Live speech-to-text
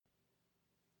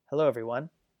Hello, everyone.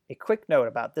 A quick note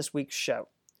about this week's show.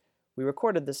 We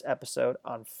recorded this episode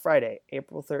on Friday,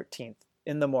 April 13th,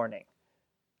 in the morning,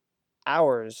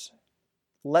 hours,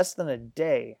 less than a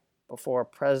day before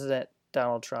President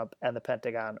Donald Trump and the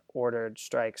Pentagon ordered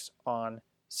strikes on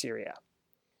Syria.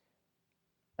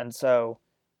 And so,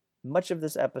 much of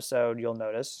this episode, you'll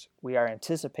notice, we are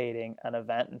anticipating an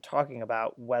event and talking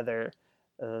about whether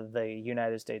the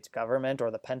United States government or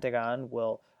the Pentagon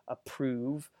will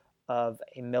approve of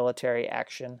a military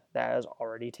action that has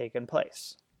already taken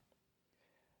place.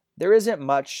 There isn't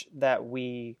much that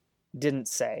we didn't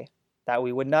say that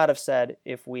we would not have said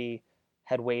if we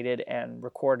had waited and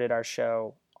recorded our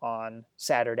show on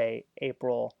Saturday,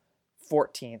 April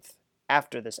 14th,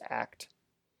 after this act.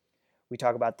 We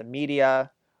talk about the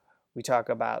media. We talk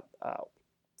about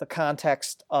the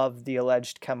context of the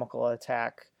alleged chemical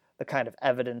attack, the kind of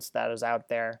evidence that is out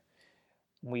there.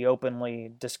 We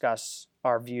openly discuss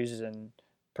our views and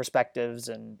perspectives,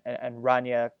 and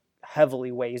Rania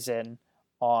heavily weighs in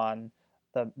on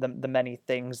the many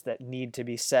things that need to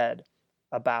be said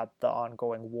about the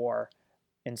ongoing war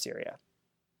in Syria.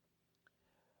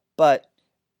 But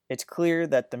it's clear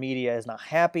that the media is not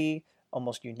happy.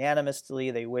 Almost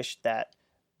unanimously, they wish that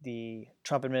the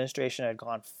Trump administration had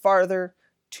gone farther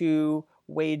to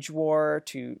wage war,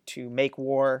 to make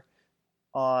war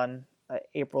on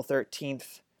April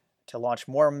 13th, to launch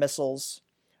more missiles.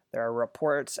 There are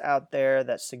reports out there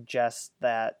that suggest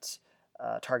that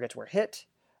targets were hit.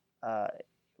 It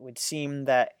would seem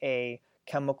that a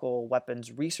chemical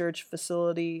weapons research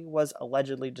facility was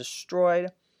allegedly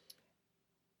destroyed,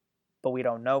 but we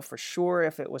don't know for sure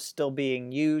if it was still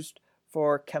being used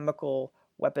for chemical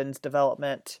weapons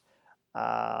development.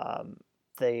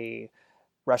 The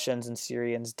Russians and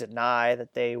Syrians deny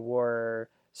that they were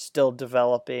still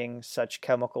developing such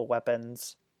chemical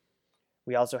weapons.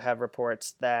 We also have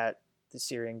reports that the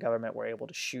Syrian government were able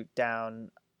to shoot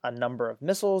down a number of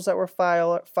missiles that were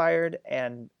fired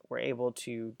and were able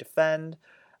to defend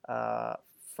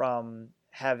from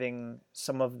having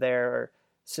some of their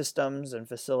systems and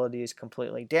facilities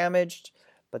completely damaged.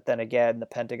 But then again, the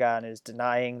Pentagon is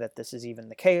denying that this is even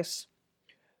the case.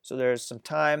 So there's some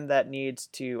time that needs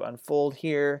to unfold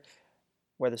here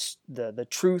where the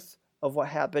truth of what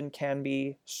happened can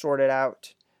be sorted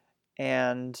out.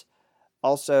 And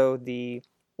also the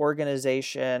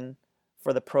Organization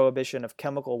for the Prohibition of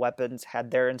Chemical Weapons had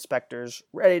their inspectors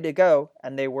ready to go,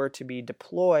 and they were to be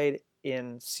deployed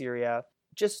in Syria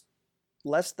just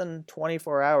less than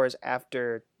 24 hours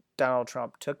after Donald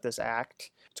Trump took this act.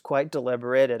 It's quite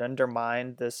deliberate. It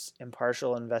undermined this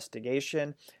impartial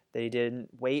investigation. They didn't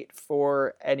wait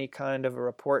for any kind of a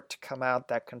report to come out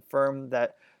that confirmed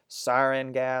that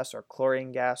sarin gas or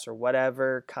chlorine gas or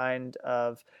whatever kind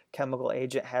of chemical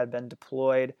agent had been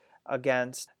deployed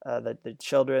against the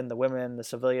children, the women, the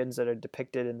civilians that are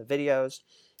depicted in the videos.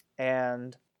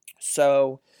 And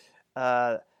so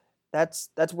that's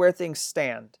where things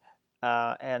stand.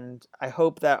 And I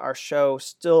hope that our show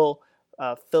still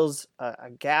fills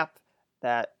a gap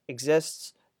that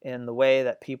exists in the way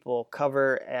that people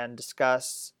cover and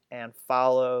discuss and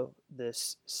follow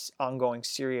this ongoing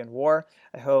Syrian war.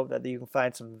 I hope that you can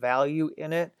find some value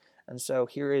in it. And so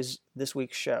here is this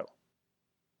week's show.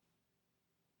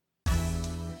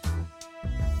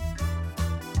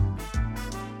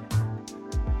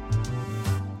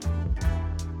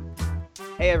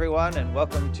 Hey everyone, and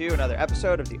welcome to another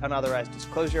episode of the Unauthorized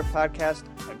Disclosure Podcast.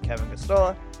 I'm Kevin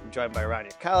Gostola. I'm joined by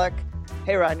Rania Khalek.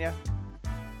 Hey Rania.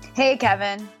 Hey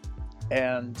Kevin.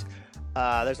 And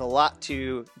there's a lot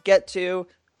to get to.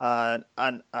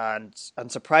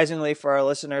 Unsurprisingly for our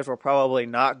listeners, we're probably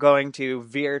not going to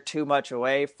veer too much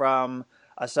away from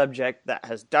a subject that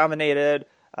has dominated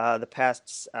the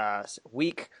past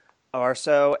week or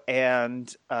so.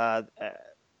 And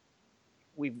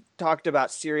we've talked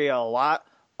about Syria a lot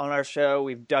on our show.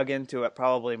 We've dug into it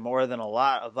probably more than a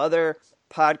lot of other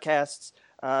podcasts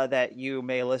that you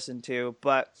may listen to,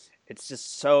 but it's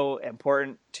just so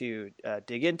important to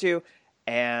dig into.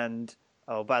 And,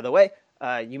 oh, by the way,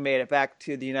 you made it back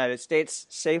to the United States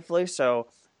safely. So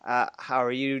how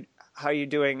are you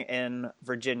doing in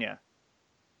Virginia?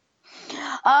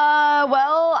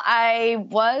 Well, I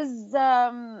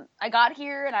got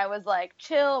here and I was like,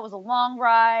 chill. It was a long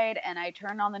ride. And I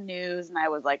turned on the news and I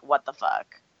was like, what the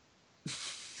fuck?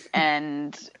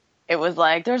 And it was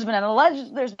like, there's been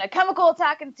a chemical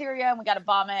attack in Syria and we got to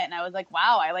bomb it. And I was like,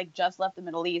 wow, I just left the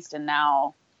Middle East and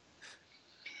now.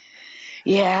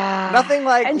 Yeah.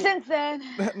 And since then.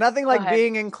 Nothing like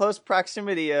being in close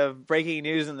proximity of breaking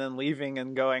news and then leaving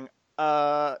and going,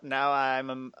 now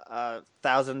I'm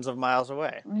thousands of miles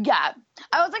away. Yeah.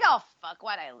 I was like, oh, fuck,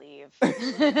 why'd I leave?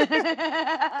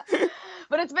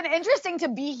 But it's been interesting to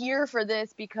be here for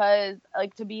this because,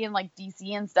 like, to be in, like,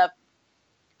 DC and stuff.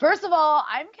 First of all,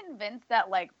 I'm convinced that,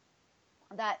 like,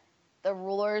 that the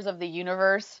rulers of the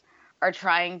universe are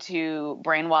trying to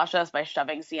brainwash us by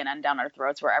shoving CNN down our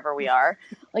throats wherever we are.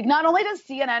 Like, not only does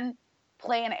CNN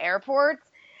play in airports,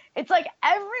 it's, like,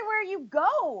 everywhere you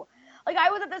go. Like,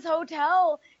 I was at this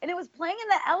hotel, and it was playing in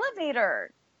the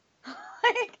elevator.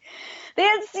 Like, they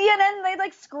had CNN, they had,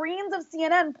 like, screens of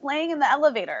CNN playing in the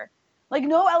elevator. Like,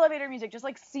 no elevator music, just,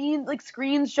 like,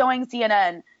 screens showing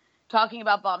CNN talking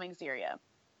about bombing Syria.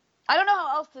 I don't know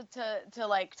how else to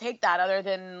like, take that other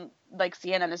than, like,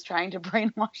 CNN is trying to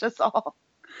brainwash us all.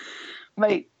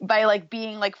 By like,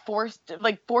 being, like,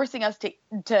 forcing us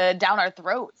to down our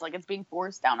throats. Like, it's being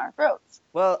forced down our throats.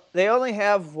 Well, they only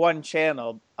have one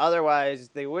channel. Otherwise,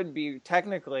 they would be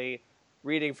technically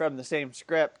reading from the same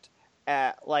script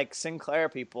at, like, Sinclair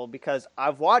people, because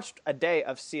I've watched a day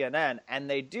of CNN, and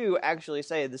they do actually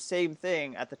say the same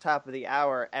thing at the top of the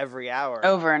hour every hour.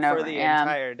 Over and over, for the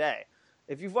entire day.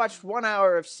 If you've watched 1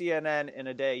 hour of CNN in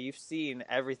a day, you've seen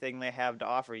everything they have to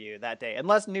offer you that day,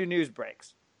 unless new news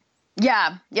breaks.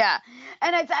 Yeah.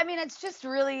 And it's just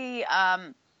really,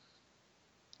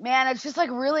 man, it's just, like,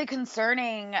 really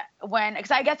concerning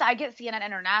because I guess I get CNN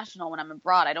International when I'm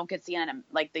abroad. I don't get CNN,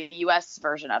 like, the U.S.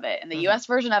 version of it. And the U.S.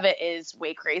 version of it is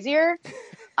way crazier.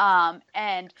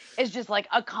 And it's just, like,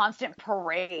 a constant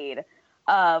parade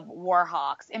of war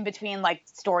hawks in between, like,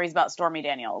 stories about Stormy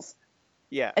Daniels.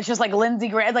 Yeah. It's just like Lindsey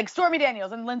Graham, like Stormy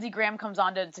Daniels, and Lindsey Graham comes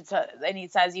on and he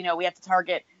says, we have to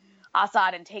target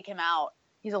Assad and take him out.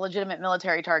 He's a legitimate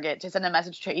military target, to send a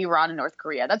message to Iran and North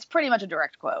Korea. That's pretty much a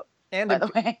direct quote, by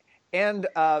the way.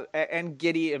 And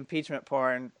giddy impeachment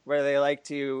porn, where they like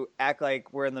to act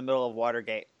like we're in the middle of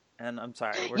Watergate. And I'm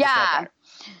sorry, we're just not there.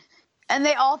 And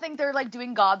they all think they're, like,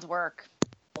 doing God's work.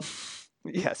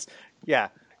 Yes. Yeah.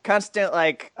 Constant,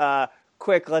 like,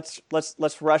 quick, let's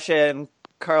rush in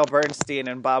Carl Bernstein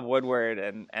and Bob Woodward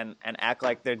and act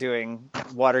like they're doing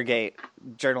Watergate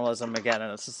journalism again.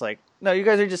 And it's just like, no, you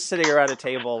guys are just sitting around a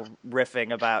table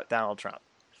riffing about Donald Trump.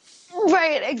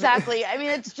 Right, exactly. I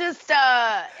mean, it's just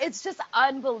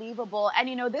unbelievable.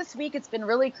 And, this week it's been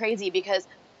really crazy because,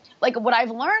 like, what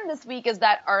I've learned this week is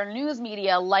that our news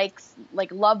media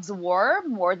loves war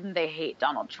more than they hate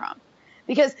Donald Trump.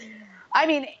 Because, I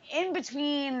mean, in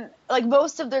between, like,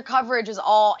 most of their coverage is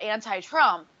all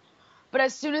anti-Trump. But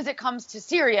as soon as it comes to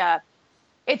Syria,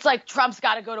 it's like Trump's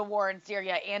got to go to war in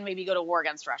Syria and maybe go to war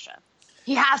against Russia.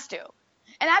 He has to.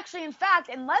 And actually, in fact,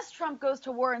 unless Trump goes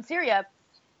to war in Syria,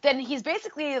 then he's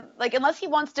basically, like, unless he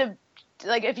wants to,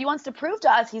 like, if he wants to prove to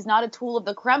us he's not a tool of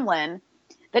the Kremlin,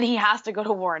 then he has to go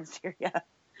to war in Syria.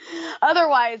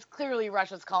 Otherwise, clearly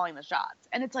Russia's calling the shots.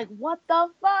 And it's like, what the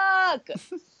fuck?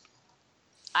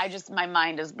 My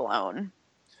mind is blown.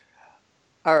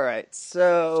 All right,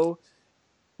 so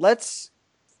let's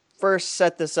first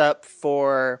set this up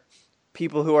for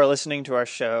people who are listening to our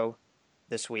show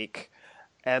this week.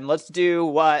 And let's do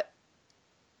what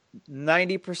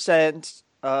 90%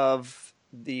 of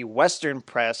the Western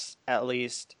press, at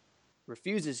least,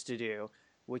 refuses to do,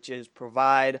 which is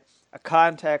provide a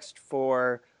context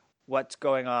for what's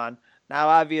going on. Now,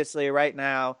 obviously, right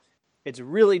now, it's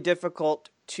really difficult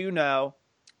to know.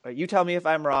 You tell me if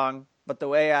I'm wrong, but the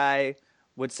way I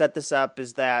would set this up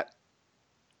is that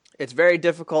it's very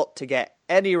difficult to get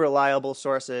any reliable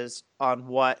sources on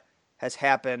what has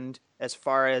happened as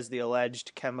far as the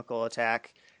alleged chemical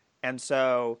attack. And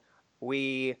so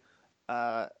we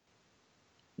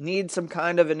need some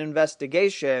kind of an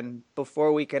investigation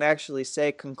before we can actually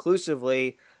say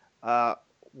conclusively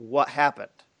what happened.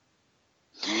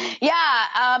 Yeah,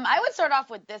 I would start off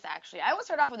with this, actually. I would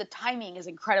start off with the timing is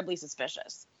incredibly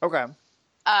suspicious. Okay.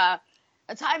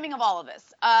 The timing of all of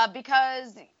this,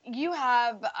 because you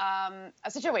have a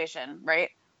situation, right,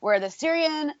 where the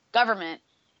Syrian government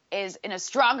is in a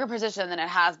stronger position than it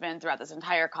has been throughout this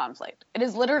entire conflict. It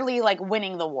is literally, like,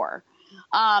 winning the war.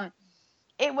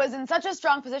 It was in such a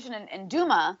strong position in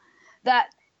Duma that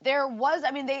there was,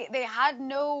 I mean, they had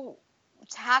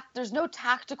there's no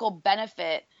tactical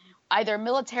benefit, either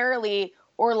militarily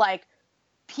or, like,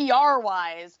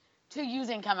 PR-wise, to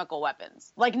using chemical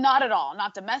weapons. Like, not at all.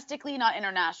 Not domestically, not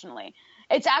internationally.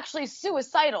 It's actually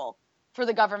suicidal for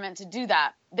the government to do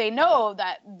that. They know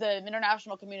that the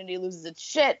international community loses its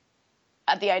shit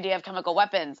at the idea of chemical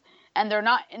weapons, and they're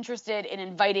not interested in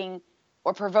inviting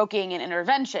or provoking an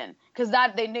intervention, because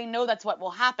that they know that's what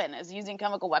will happen, is using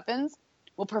chemical weapons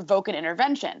will provoke an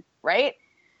intervention, right?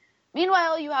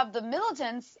 Meanwhile, you have the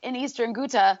militants in eastern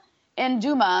Ghouta in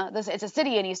Duma, it's a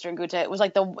city in eastern Ghouta. It was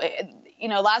like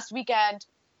last weekend,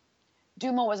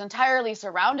 Duma was entirely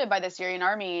surrounded by the Syrian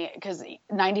army because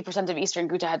 90% of eastern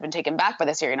Ghouta had been taken back by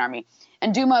the Syrian army.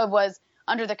 And Duma was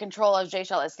under the control of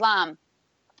Jaish al-Islam,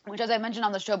 which, as I mentioned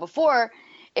on the show before,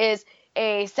 is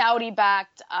a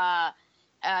Saudi-backed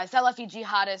Salafi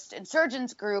jihadist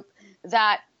insurgents group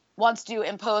that wants to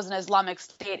impose an Islamic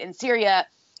State in Syria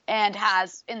and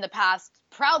has in the past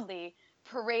proudly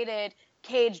paraded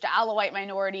caged Alawite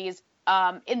minorities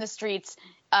in the streets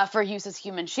for use as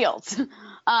human shields.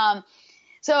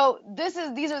 So these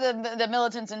are the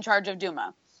militants in charge of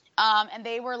Duma. And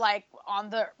they were like on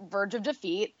the verge of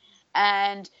defeat.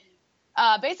 And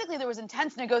basically there was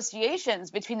intense negotiations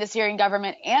between the Syrian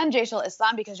government and Jaish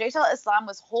al-Islam because Jaish al-Islam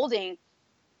was holding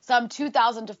some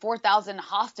 2,000 to 4,000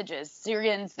 hostages,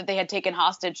 Syrians that they had taken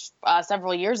hostage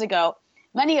several years ago,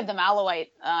 many of them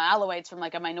Alawites from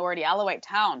like a minority Alawite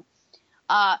town.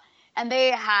 And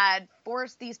they had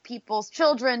forced these people's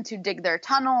children to dig their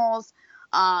tunnels.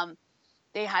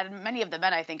 They had many of the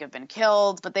men, I think, have been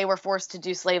killed, but they were forced to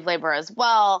do slave labor as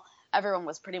well. Everyone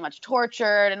was pretty much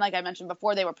tortured. And like I mentioned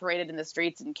before, they were paraded in the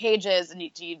streets in cages and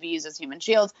to be used as human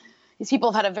shields. These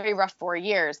people have had a very rough 4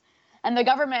 years. And the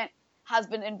government has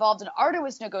been involved in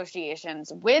arduous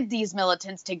negotiations with these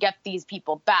militants to get these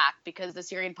people back because the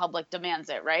Syrian public demands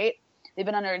it, right? They've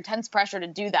been under intense pressure to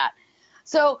do that.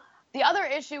 So the other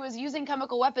issue is using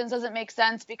chemical weapons doesn't make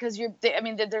sense because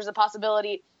there's a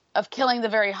possibility of killing the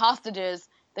very hostages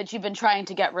that you've been trying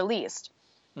to get released.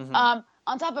 Mm-hmm.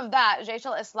 On top of that, Jaish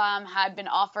al-Islam had been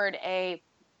offered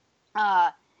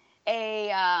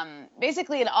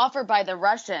basically an offer by the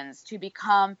Russians to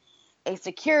become a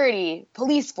security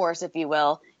police force, if you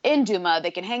will, in Duma. They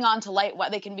can hang on to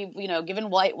they can be, given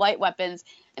light weapons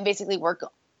and basically work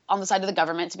on the side of the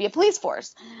government to be a police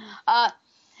force.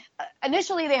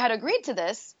 Initially, they had agreed to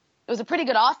this. It was a pretty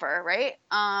good offer, right?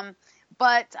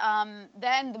 But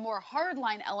then the more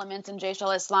hardline elements in Jaish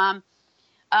al-Islam,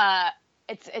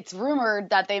 it's rumored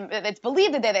that it's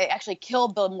believed that they actually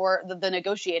killed the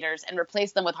negotiators and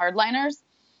replaced them with hardliners.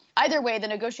 Either way, the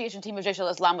negotiation team of Jaish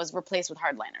al-Islam was replaced with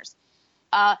hardliners.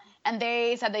 And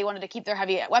they said they wanted to keep their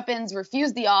heavy weapons,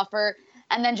 refused the offer,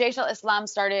 and then Jaish al-Islam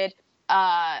started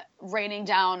raining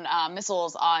down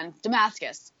missiles on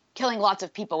Damascus, killing lots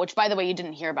of people, which, by the way, you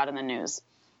didn't hear about in the news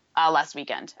last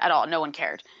weekend at all. No one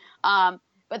cared.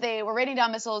 But they were raining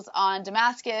down missiles on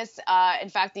Damascus. In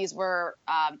fact, these were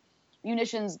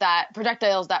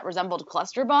projectiles that resembled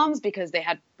cluster bombs because they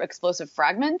had explosive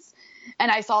fragments.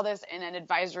 And I saw this in an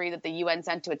advisory that the UN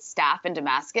sent to its staff in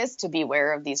Damascus to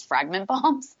beware of these fragment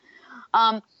bombs.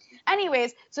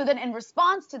 Anyways, so then in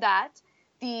response to that,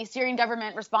 the Syrian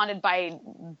government responded by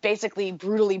basically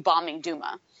brutally bombing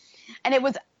Duma. And it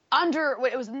was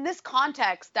in this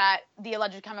context that the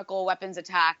alleged chemical weapons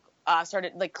attack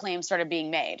claims started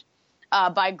being made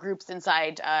by groups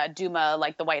inside Duma,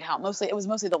 like the White Helmet. It was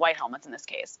mostly the White Helmets in this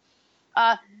case.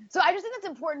 So I just think that's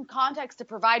important context to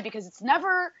provide because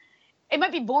it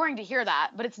might be boring to hear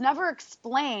that, but it's never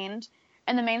explained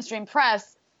in the mainstream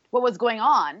press what was going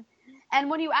on. And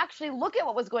when you actually look at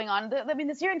what was going on,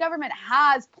 the Syrian government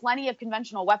has plenty of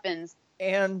conventional weapons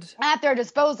at their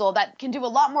disposal that can do a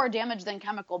lot more damage than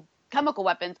chemical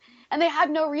weapons, and they had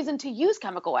no reason to use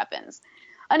chemical weapons.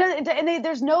 And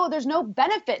there's no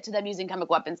benefit to them using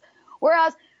chemical weapons.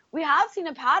 Whereas we have seen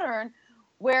a pattern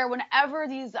where whenever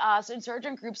these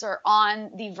insurgent groups are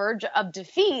on the verge of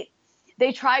defeat,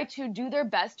 they try to do their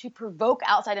best to provoke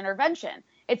outside intervention.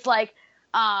 It's like,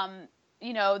 whether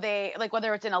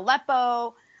it's in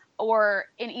Aleppo or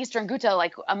in Eastern Ghouta,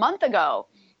 like a month ago,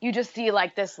 you just see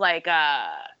like this, they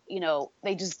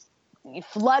just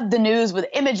flood the news with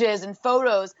images and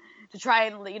photos to try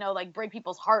and, break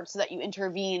people's hearts so that you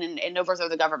intervene and overthrow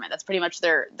the government. That's pretty much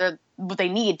their what they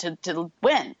need to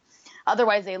win.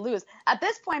 Otherwise, they lose. At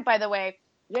this point, by the way,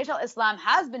 Jaish al-Islam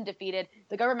has been defeated.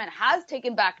 The government has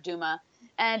taken back Duma.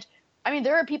 And,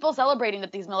 there are people celebrating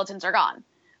that these militants are gone.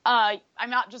 I'm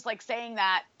not just, saying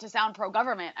that to sound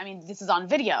pro-government. This is on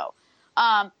video.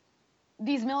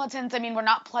 These militants, were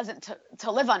not pleasant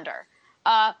to live under.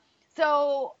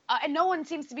 And no one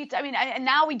seems to be, and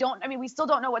now we still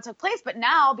don't know what took place, but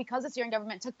now because the Syrian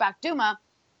government took back Duma,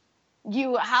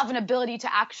 you have an ability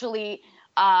to actually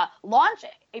launch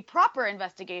a proper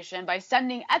investigation by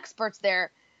sending experts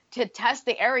there to test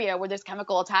the area where this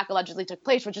chemical attack allegedly took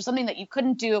place, which is something that you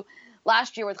couldn't do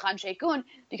last year with Khan Sheikhoun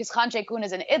because Khan Sheikhoun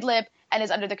is in Idlib and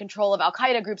is under the control of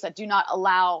al-Qaeda groups that do not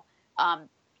allow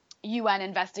UN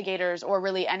investigators or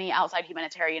really any outside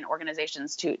humanitarian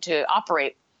organizations to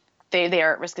operate. They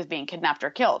are at risk of being kidnapped or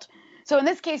killed. So in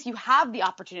this case, you have the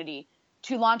opportunity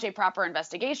to launch a proper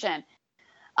investigation.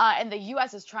 And the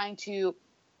U.S. is trying to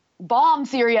bomb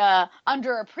Syria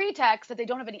under a pretext that they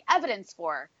don't have any evidence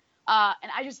for.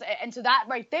 And so that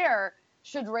right there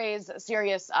should raise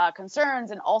serious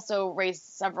concerns and also raise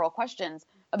several questions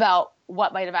about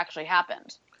what might have actually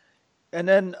happened. And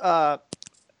then,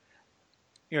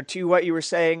 to what you were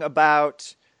saying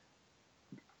about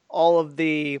all of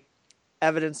the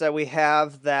evidence that we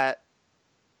have that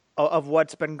of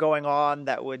what's been going on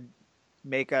that would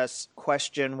make us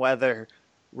question whether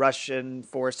Russian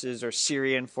forces or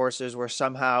Syrian forces were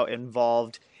somehow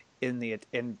involved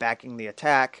in backing the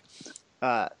attack.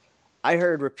 I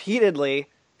heard repeatedly,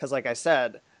 because like I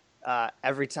said,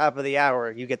 every top of the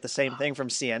hour you get the same thing from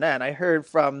CNN. I heard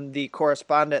from the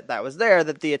correspondent that was there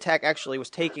that the attack actually was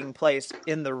taking place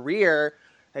in the rear.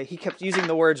 He kept using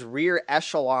the words rear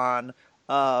echelon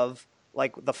of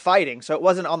like the fighting. So it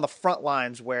wasn't on the front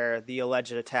lines where the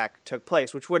alleged attack took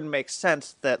place, which wouldn't make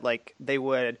sense that like they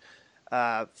would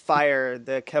fire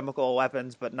the chemical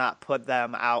weapons but not put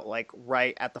them out like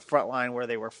right at the front line where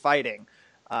they were fighting.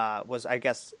 Was, I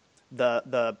guess,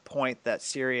 the point that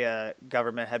Syria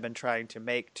government had been trying to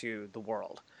make to the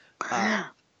world.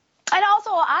 And also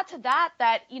I'll add to that,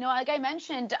 like I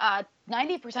mentioned,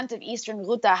 90% of Eastern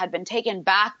Ghouta had been taken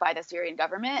back by the Syrian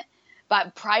government,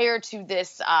 but prior to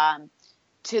this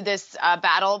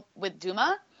battle with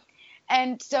Douma.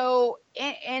 And so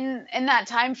in that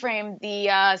time frame,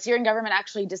 the Syrian government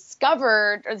actually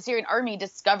discovered, or the Syrian army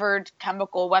discovered a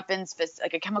chemical weapons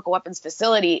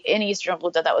facility in Eastern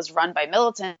Ghouta that was run by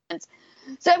militants.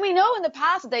 So we know in the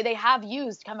past that they have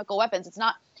used chemical weapons. It's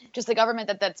not just the government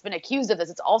that's been accused of this.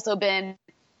 It's also been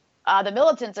the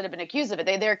militants that have been accused of it.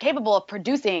 They're capable of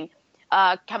producing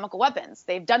chemical weapons.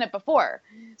 They've done it before.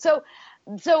 So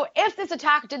if this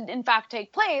attack did in fact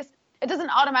take place, it doesn't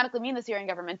automatically mean the Syrian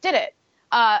government did it.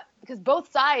 Because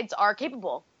both sides are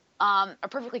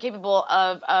perfectly capable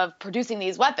of producing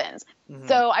these weapons. Mm-hmm.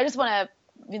 So I just want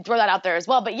to throw that out there as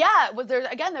well. But yeah,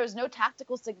 there's no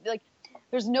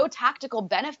there's no tactical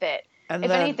benefit. And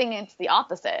if anything, it's the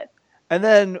opposite. And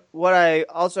then what I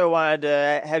also wanted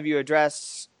to have you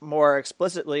address more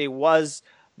explicitly was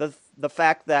the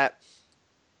fact that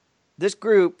this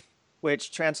group,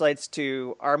 which translates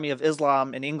to Army of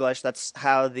Islam in English, that's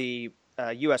how the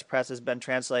U.S. press has been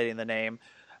translating the name.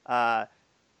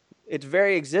 Its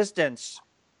very existence,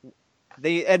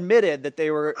 they admitted that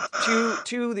they were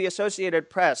to the Associated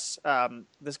Press.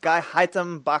 This guy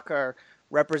Haitham Bakr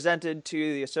represented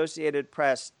to the Associated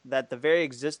Press that the very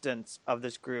existence of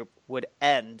this group would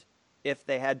end if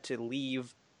they had to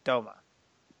leave Douma.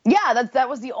 Yeah, that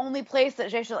was the only place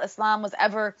that Jaish al-Islam was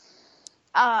ever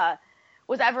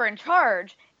in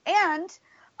charge. And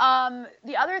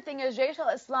the other thing is Jaish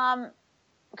al-Islam,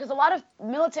 because a lot of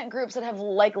militant groups that have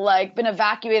like been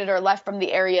evacuated or left from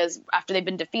the areas after they've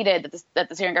been defeated that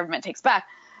the Syrian government takes back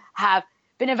have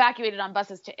been evacuated on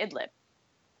buses to Idlib.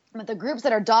 But the groups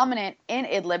that are dominant in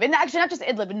Idlib, and actually not just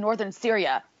Idlib, in northern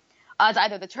Syria, is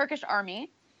either the Turkish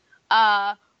army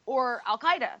or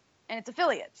Al-Qaeda and its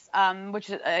affiliates,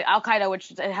 which Al-Qaeda,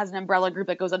 which has an umbrella group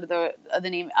that goes under the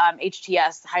name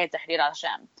HTS, Hayat Tahrir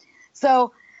al-Sham.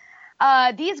 So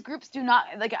these groups do not,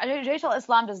 like Jaish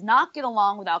al-Islam does not get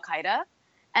along with Al-Qaeda,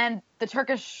 and the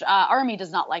Turkish army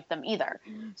does not like them either.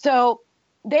 So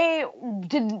for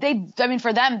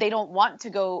them, they didn't want to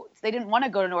go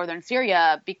to northern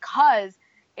Syria because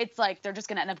it's like they're just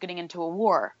going to end up getting into a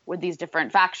war with these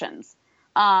different factions.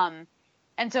 And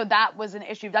so that was an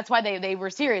issue. That's why they were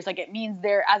serious. Like, it means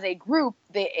they're, as a group,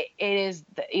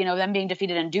 them being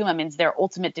defeated in Douma means their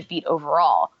ultimate defeat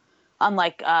overall.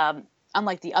 Unlike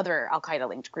the other Al-Qaeda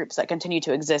linked groups that continue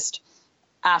to exist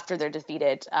after they're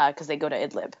defeated because they go to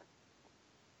Idlib.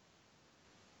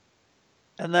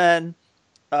 And then,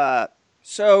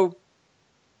 so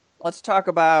let's talk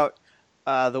about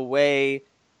the way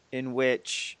in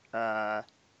which,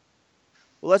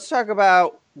 let's talk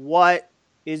about what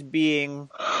is being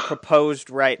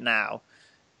proposed right now,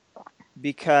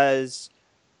 because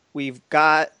we've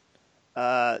got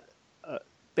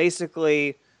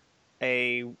basically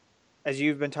as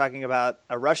you've been talking about,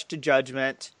 a rush to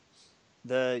judgment.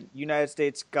 The United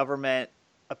States government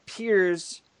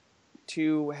appears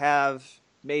to have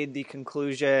made the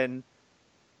conclusion,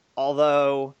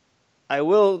 although I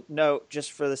will note,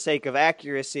 just for the sake of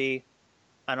accuracy,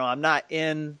 I know I'm not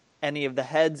in any of the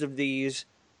heads of these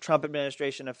Trump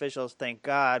administration officials, thank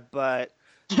God, but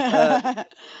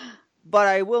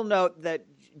I will note that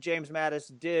James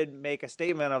Mattis did make a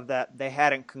statement of that they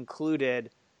hadn't concluded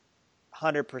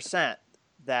 100%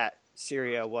 that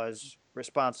Syria was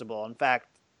responsible. In fact,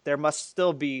 there must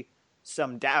still be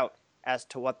some doubt as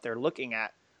to what they're looking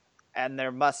at. and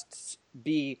there must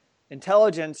be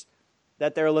intelligence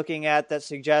that they're looking at that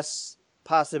suggests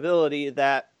possibility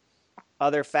that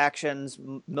other factions,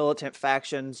 militant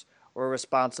factions, were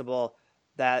responsible.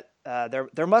 That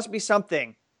there must be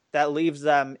something that leaves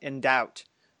them in doubt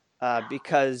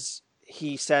because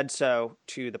he said so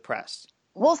to the press.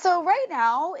 Well, so right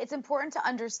now, it's important to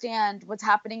understand what's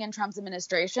happening in Trump's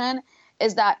administration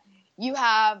is that you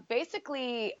have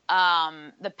basically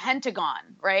the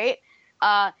Pentagon, right,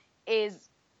 is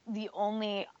the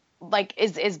only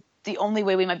is the only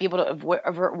way we might be able to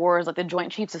avert wars, like the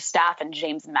Joint Chiefs of Staff and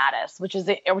James Mattis, which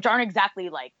aren't exactly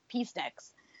like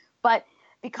peaceniks, but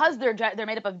because they're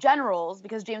made up of generals,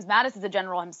 because James Mattis is a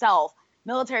general himself,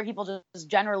 military people just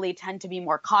generally tend to be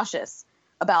more cautious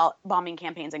about bombing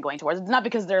campaigns and going to wars. It's not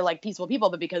because they're like peaceful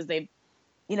people, but because they're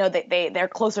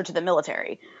closer to the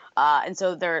military, and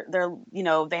so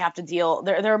they have to deal.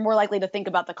 They're more likely to think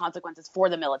about the consequences for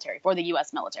the military, for the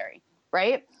U.S. military,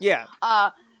 right? Yeah.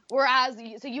 Whereas,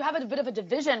 so you have a bit of a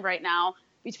division right now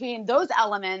between those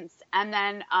elements, and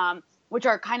then which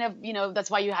are kind of,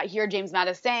 that's why you hear James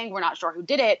Mattis saying we're not sure who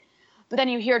did it, but then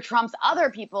you hear Trump's other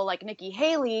people like Nikki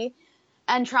Haley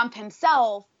and Trump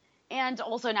himself. And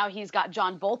also now he's got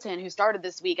John Bolton, who started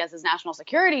this week as his national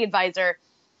security advisor.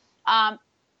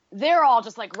 They're all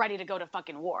just like ready to go to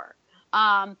fucking war.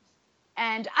 And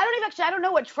I don't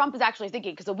know what Trump is actually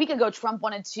thinking, because a week ago Trump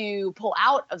wanted to pull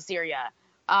out of Syria.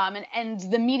 And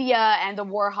the media and the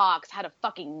war hawks had a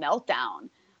fucking meltdown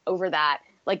over that.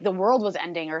 Like the world was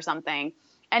ending or something.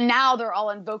 And now they're all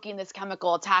invoking this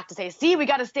chemical attack to say, see, we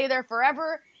got to stay there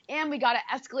forever. And we got to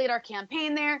escalate our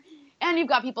campaign there. And you've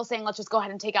got people saying, let's just go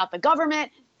ahead and take out the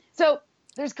government. So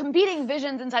there's competing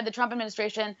visions inside the Trump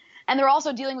administration. And they're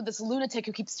also dealing with this lunatic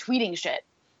who keeps tweeting shit,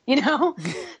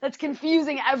 that's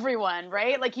confusing everyone,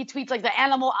 right? Like he tweets like the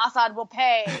animal Assad will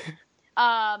pay.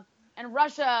 And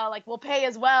Russia like will pay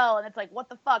as well. And it's like, what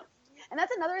the fuck? And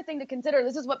that's another thing to consider.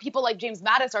 This is what people like James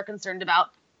Mattis are concerned about,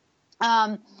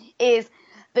 is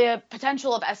the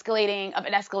potential of an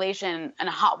escalation and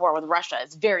a hot war with Russia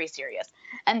is very serious.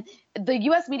 And the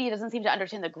U.S. media doesn't seem to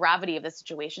understand the gravity of this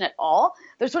situation at all.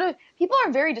 People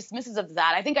are very dismissive of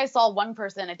that. I think I saw one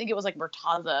person, I think it was like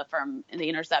Murtaza from The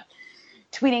Intercept,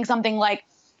 tweeting something like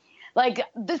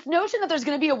this notion that there's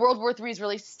going to be a World War III is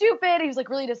really stupid. He was like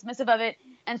really dismissive of it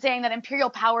and saying that imperial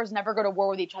powers never go to war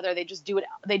with each other. They just do it.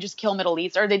 They just kill Middle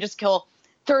East, or they just kill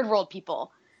third world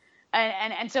people.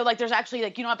 And so like there's actually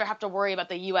like you don't have to worry about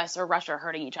the U.S. or Russia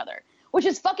hurting each other, which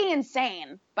is fucking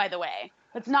insane, by the way.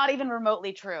 It's not even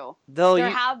remotely true.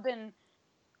 Have been.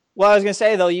 Well, I was going to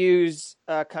say they'll use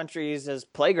countries as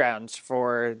playgrounds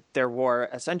for their war,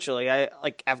 essentially.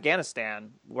 Like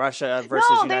Afghanistan, Russia versus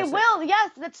United States. No, they will.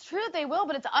 Yes, that's true. They will,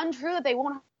 but it's untrue that they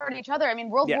won't hurt each other. I mean,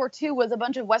 World War II was a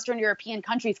bunch of Western European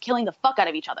countries killing the fuck out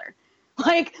of each other,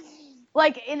 like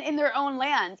in their own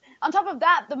land. On top of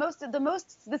that, the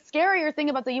scarier thing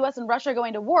about the U.S. and Russia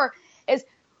going to war is,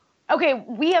 okay,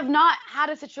 we have not had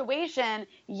a situation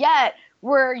yet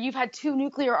where you've had two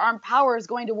nuclear armed powers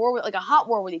going to war with like a hot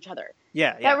war with each other.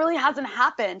 Yeah. That really hasn't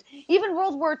happened. Even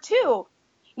World War II,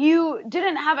 you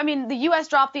didn't have, the U.S.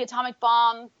 dropped the atomic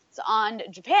bombs on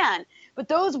Japan, but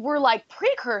those were like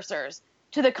precursors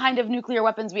to the kind of nuclear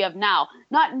weapons we have now.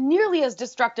 Not nearly as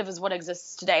destructive as what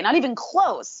exists today, not even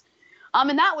close.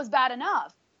 And that was bad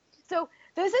enough. So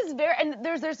this is and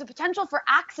there's a potential for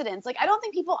accidents. Like, I don't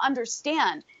think people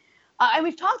understand. And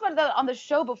we've talked about that on the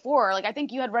show before. Like, I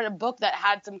think you had read a book that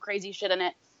had some crazy shit in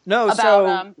it. No,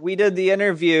 so we did the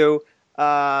interview,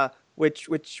 which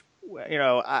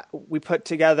we put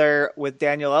together with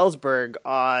Daniel Ellsberg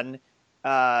on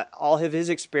all of his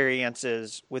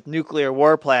experiences with nuclear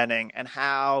war planning and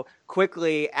how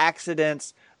quickly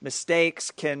accidents,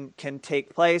 mistakes can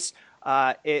take place.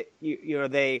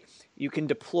 You can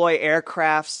deploy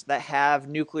aircrafts that have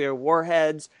nuclear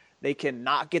warheads. They can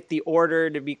not get the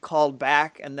order to be called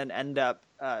back and then end up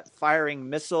firing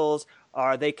missiles,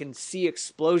 or they can see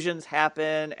explosions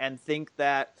happen and think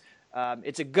that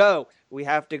it's a go. We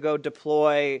have to go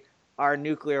deploy our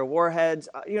nuclear warheads.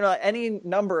 Any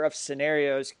number of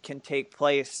scenarios can take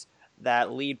place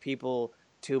that lead people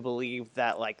to believe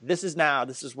that, like, this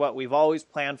is what we've always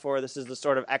planned for. This is the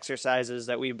sort of exercises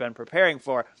that we've been preparing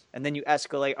for. And then you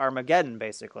escalate Armageddon,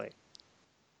 basically.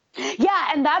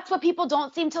 Yeah, and that's what people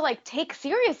don't seem to like take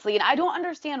seriously, and I don't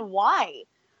understand why.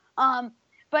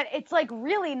 But it's like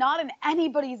really not in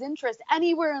anybody's interest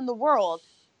anywhere in the world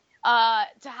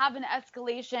to have an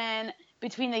escalation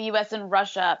between the U.S. and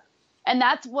Russia, and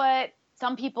that's what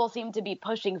some people seem to be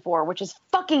pushing for, which is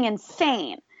fucking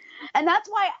insane. And that's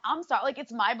why I'm sorry, like,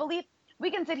 it's my belief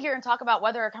we can sit here and talk about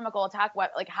whether a chemical attack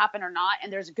happened or not,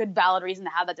 and there's a good valid reason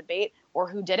to have that debate, or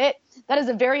who did it. That is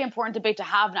a very important debate to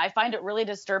have, and I find it really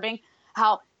disturbing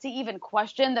how to even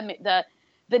question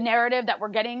the narrative that we're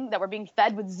getting, that we're being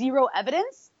fed with zero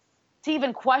evidence. To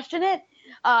even question it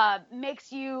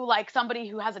makes you like somebody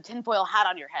who has a tinfoil hat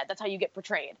on your head. That's how you get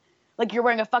portrayed. Like you're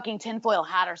wearing a fucking tinfoil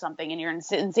hat or something, and you're an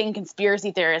insane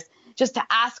conspiracy theorist just to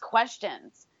ask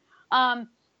questions.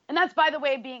 And that's, by the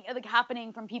way, being like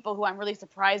happening from people who I'm really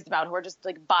surprised about, who are just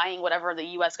like buying whatever the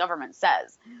U.S. government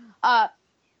says.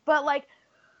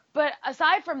 But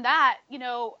aside from that,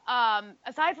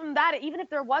 even if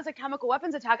there was a chemical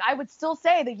weapons attack, I would still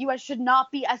say the U.S. should not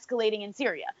be escalating in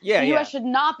Syria. The U.S. should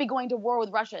not be going to war with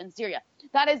Russia in Syria.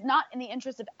 That is not in the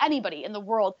interest of anybody in the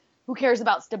world who cares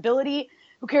about stability,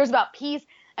 who cares about peace,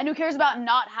 and who cares about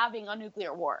not having a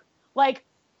nuclear war. Like,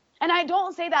 and I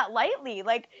don't say that lightly.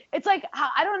 Like, it's like,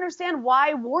 I don't understand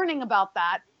why warning about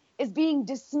that is being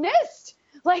dismissed.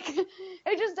 Like,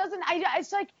 it just doesn't,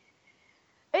 it's like,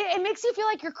 it makes you feel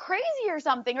like you're crazy or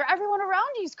something, or everyone around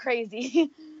you is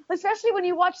crazy, especially when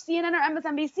you watch CNN or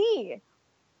MSNBC.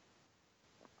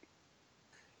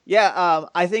 Yeah,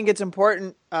 I think it's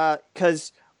important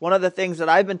because one of the things that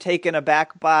I've been taken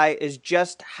aback by is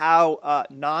just how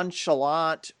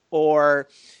nonchalant or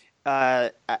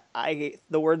the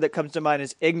word that comes to mind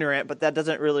is ignorant, but that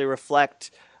doesn't really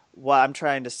reflect what I'm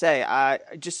trying to say.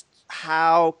 Just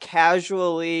how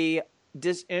casually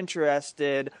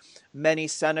disinterested many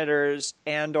senators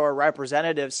and or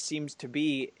representatives seems to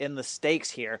be in the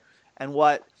stakes here and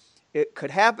what it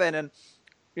could happen. And,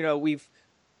 you know,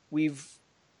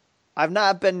 I've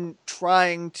not been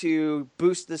trying to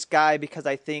boost this guy because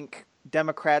I think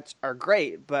Democrats are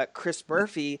great, but Chris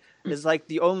Murphy is like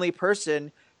the only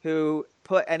person who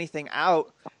put anything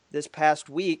out this past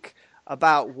week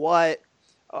about why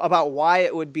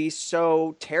it would be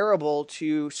so terrible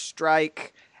to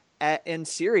strike in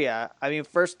Syria. I mean,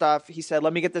 first off, he said,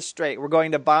 let me get this straight. We're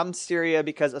going to bomb Syria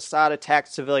because Assad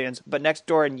attacked civilians, but next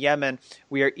door in Yemen,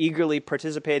 we are eagerly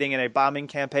participating in a bombing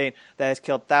campaign that has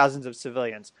killed thousands of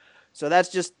civilians. So that's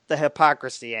just the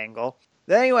hypocrisy angle.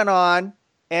 Then he went on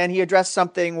and he addressed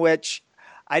something which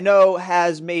I know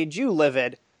has made you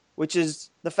livid, which is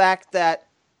the fact that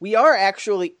we are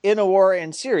actually in a war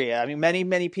in Syria. I mean,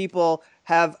 many people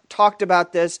have talked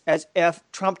about this as if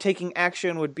Trump taking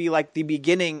action would be like the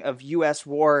beginning of U.S.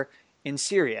 war in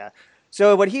Syria.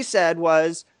 So what he said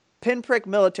was, pinprick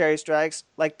military strikes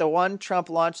like the one Trump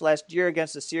launched last year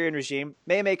against the Syrian regime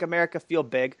may make America feel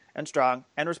big and strong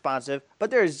and responsive, but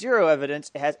there is zero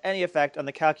evidence it has any effect on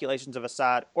the calculations of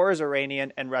Assad or his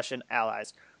Iranian and Russian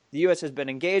allies. The U.S. has been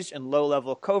engaged in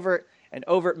low-level covert and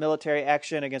overt military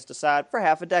action against Assad for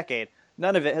half a decade.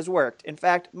 None of it has worked. In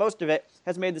fact, most of it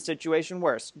has made the situation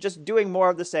worse. Just doing more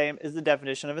of the same is the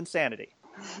definition of insanity.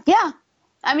 Yeah.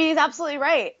 I mean, he's absolutely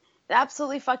right.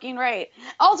 Absolutely fucking right.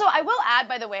 Also, I will add,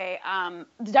 by the way,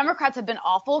 the Democrats have been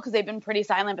awful because they've been pretty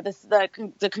silent, but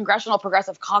the Congressional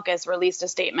Progressive Caucus released a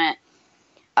statement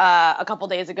a couple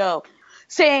days ago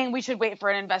saying we should wait for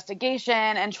an investigation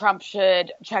and Trump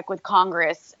should check with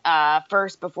Congress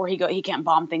first before he can't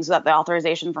bomb things without the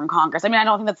authorization from Congress. I mean, I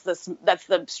don't think that's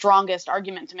the strongest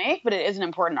argument to make, but it is an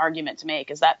important argument to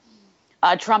make, is that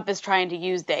Trump is trying to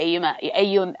use the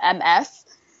AUMS,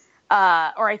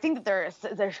 or I think that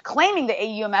they're claiming the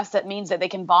AUMS that means that they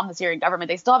can bomb the Syrian government.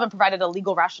 They still haven't provided a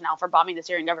legal rationale for bombing the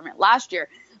Syrian government last year,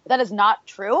 but that is not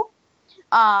true.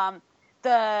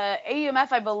 The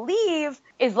AUMF, I believe,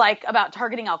 is like about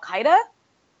targeting Al-Qaeda.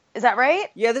 Is that right?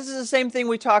 Yeah, this is the same thing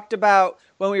we talked about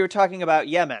when we were talking about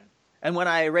Yemen and when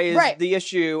I raised the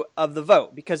issue of the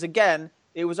vote. Because again,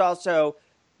 it was also,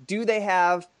 do they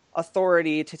have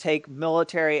authority to take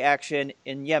military action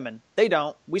in Yemen? They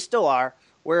don't. We still are.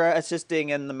 We're assisting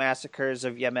in the massacres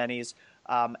of Yemenis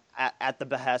at the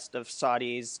behest of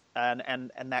Saudis,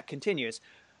 and that continues.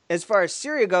 As far as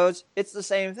Syria goes, it's the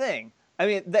same thing. I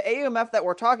mean, the AUMF that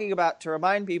we're talking about, to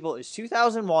remind people, is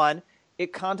 2001.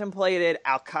 It contemplated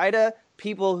Al-Qaeda,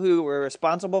 people who were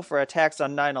responsible for attacks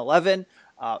on 9/11.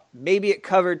 Maybe it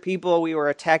covered people we were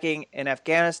attacking in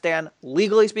Afghanistan.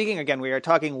 Legally speaking, again, we are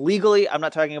talking legally. I'm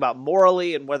not talking about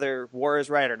morally and whether war is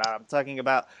right or not. I'm talking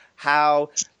about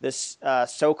how this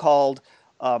so-called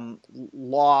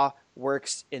law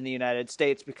works in the United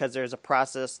States, because there's a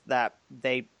process that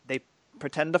they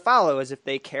pretend to follow as if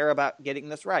they care about getting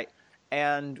this right.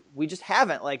 And we just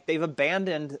haven't. Like, they've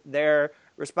abandoned their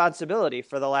responsibility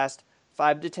for the last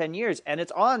 5 to 10 years. And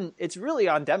it's really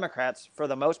on Democrats for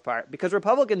the most part, because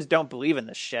Republicans don't believe in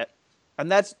this shit.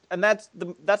 And that's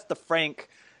the frank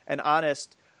and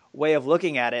honest way of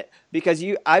looking at it, because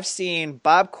I've seen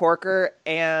Bob Corker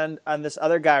and this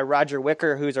other guy, Roger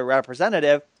Wicker, who's a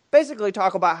representative, basically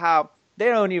talk about how they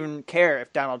don't even care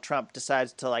if Donald Trump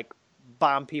decides to like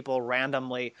bomb people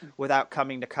randomly without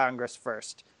coming to Congress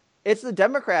first. It's the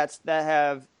Democrats that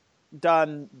have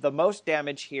done the most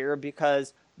damage here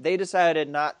because they decided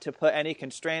not to put any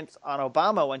constraints on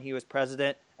Obama when he was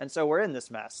president, and so we're in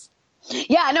this mess.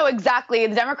 Yeah, no, exactly.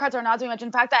 The Democrats are not doing much.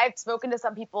 In fact, I've spoken to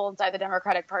some people inside the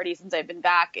Democratic Party since I've been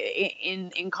back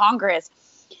in Congress.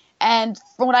 And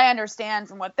from what I understand,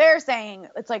 from what they're saying,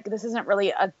 it's like this isn't really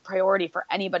a priority for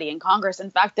anybody in Congress. In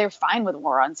fact, they're fine with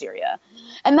war on Syria.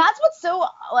 And that's what's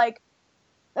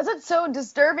so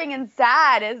disturbing and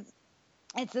sad is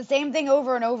it's the same thing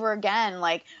over and over again.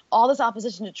 Like all this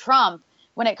opposition to Trump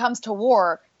when it comes to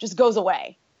war just goes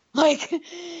away. Like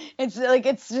it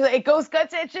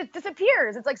just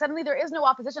disappears. It's like suddenly there is no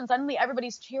opposition. Suddenly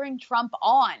everybody's cheering Trump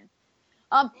on.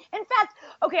 In fact,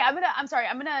 okay, I'm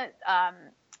gonna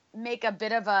make a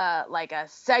bit of a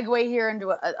segue here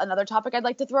into another topic I'd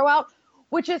like to throw out,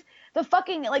 which is the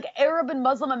fucking like Arab and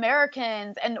Muslim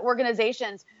Americans and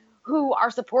organizations who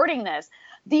are supporting this.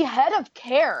 The head of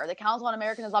CARE, the Council on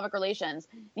American Islamic Relations,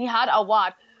 Nihad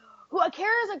Awad,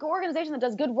 CARE is an organization that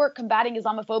does good work combating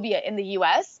Islamophobia in the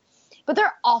U.S., but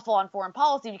they're awful on foreign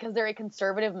policy because they're a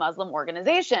conservative Muslim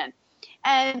organization.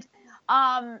 And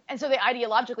so they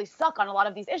ideologically suck on a lot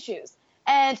of these issues.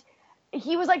 And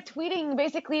he was like tweeting,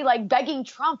 basically like begging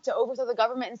Trump to overthrow the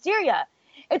government in Syria.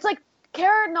 It's like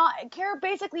CARE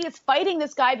basically is fighting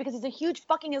this guy because he's a huge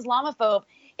fucking Islamophobe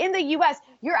in the U.S.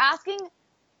 You're asking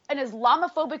an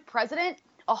Islamophobic president,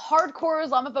 a hardcore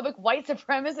Islamophobic white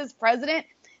supremacist president,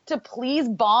 to please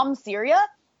bomb Syria?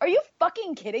 Are you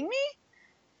fucking kidding me?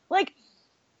 Like,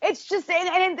 it's just,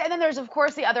 and then there's of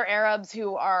course the other Arabs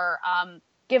who are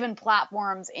given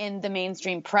platforms in the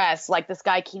mainstream press, like this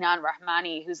guy Kenan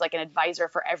Rahmani, who's like an advisor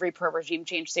for every pro-regime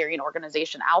change Syrian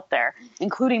organization out there,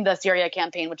 including the Syria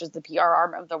Campaign, which is the PR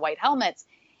arm of the White Helmets.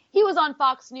 He was on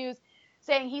Fox News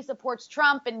saying he supports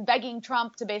Trump and begging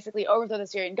Trump to basically overthrow the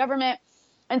Syrian government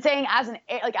and saying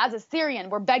as a Syrian,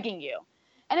 we're begging you.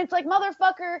 And it's like,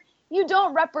 motherfucker, you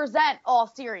don't represent all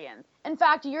Syrians. In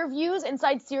fact, your views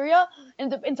inside Syria,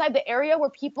 inside the area where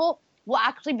people will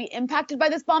actually be impacted by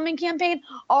this bombing campaign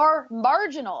are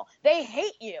marginal. They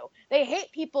hate you. They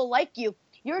hate people like you.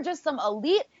 You're just some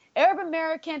elite Arab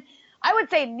American, I would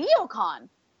say neocon,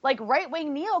 like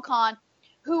right-wing neocon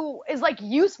who is like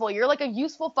useful. You're like a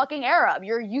useful fucking Arab.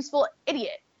 You're a useful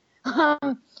idiot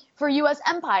for U.S.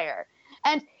 empire.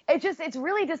 And it's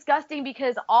really disgusting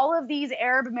because all of these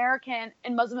Arab American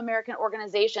and Muslim American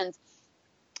organizations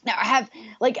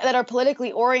that are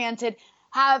politically oriented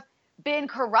have been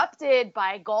corrupted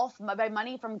by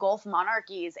money from Gulf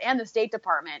monarchies and the State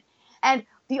Department. And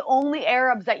the only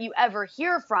Arabs that you ever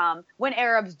hear from when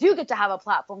Arabs do get to have a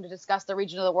platform to discuss the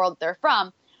region of the world that they're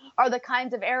from are the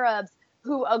kinds of Arabs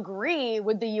who agree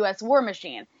with the U.S. war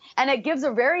machine. And it gives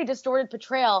a very distorted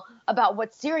portrayal about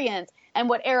what Syrians and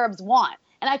what Arabs want.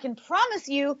 And I can promise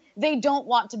you they don't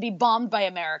want to be bombed by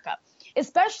America,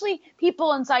 especially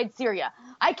people inside Syria.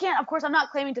 I'm not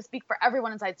claiming to speak for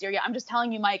everyone inside Syria. I'm just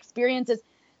telling you my experiences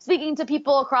speaking to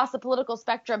people across the political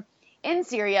spectrum in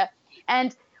Syria.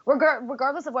 And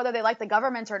regardless of whether they like the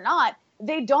government or not,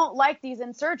 they don't like these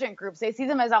insurgent groups. They see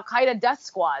them as Al-Qaeda death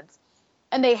squads.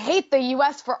 And they hate the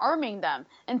U.S. for arming them.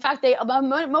 In fact,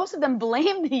 most of them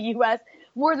blame the U.S.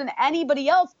 more than anybody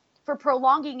else for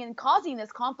prolonging and causing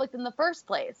this conflict in the first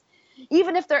place.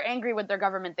 Even if they're angry with their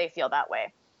government, they feel that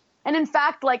way. And in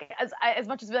fact, like as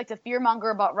much as we like to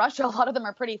fearmonger about Russia, a lot of them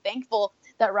are pretty thankful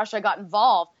that Russia got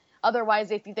involved. Otherwise,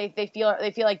 they feel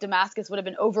like Damascus would have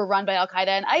been overrun by Al-Qaeda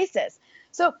and ISIS.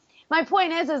 So my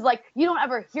point is like you don't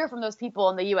ever hear from those people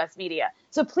in the U.S. media.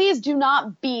 So please do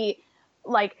not be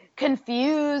like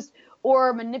confused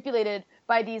or manipulated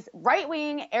by these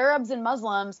right-wing Arabs and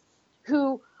Muslims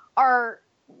who are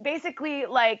basically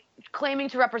like claiming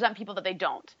to represent people that they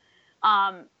don't.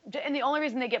 And the only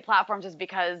reason they get platforms is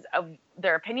because of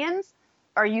their opinions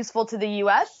are useful to the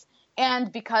U.S.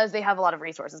 and because they have a lot of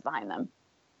resources behind them.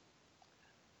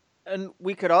 And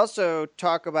we could also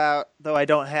talk about, though I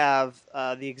don't have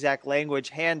the exact language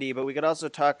handy, but we could also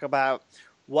talk about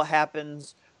what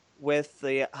happens with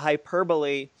the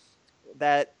hyperbole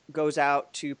that goes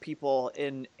out to people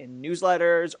in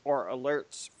newsletters or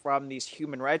alerts from these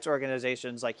human rights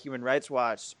organizations like Human Rights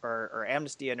Watch or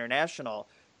Amnesty International,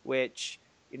 which,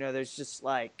 there's just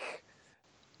like,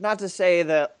 not to say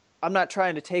that I'm not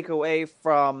trying to take away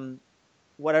from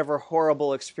whatever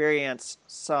horrible experience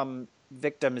some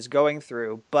victim is going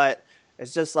through, but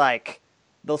it's just like,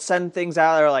 they'll send things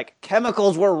out that are like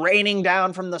chemicals were raining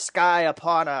down from the sky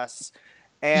upon us,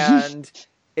 and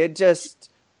it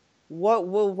just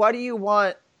what do you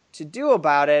want to do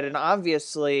about it? And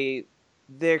obviously,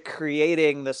 they're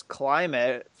creating this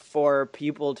climate for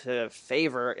people to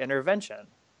favor intervention.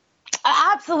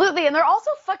 Absolutely. And they're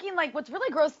also fucking like what's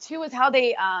really gross too is how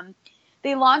they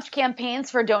launch campaigns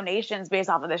for donations based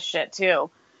off of this shit too.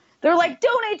 They're like,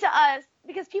 donate to us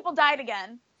because people died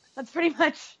again. That's pretty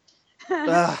much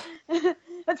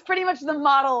that's pretty much the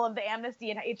model of the Amnesty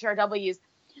and HRWs.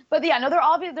 But yeah, no,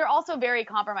 they're also very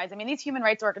compromised. I mean, these human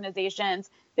rights organizations,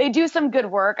 they do some good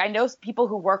work. I know people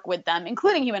who work with them,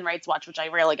 including Human Rights Watch, which I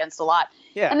rail against a lot.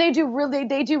 Yeah. And they do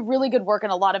really good work in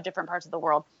a lot of different parts of the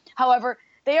world. However,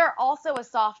 they are also a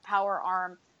soft power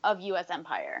arm of U.S.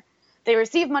 empire. They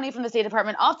receive money from the State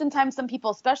Department. Oftentimes, some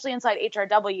people, especially inside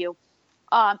HRW,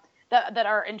 that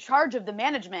are in charge of the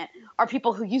management are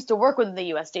people who used to work within the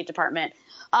U.S. State Department.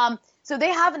 So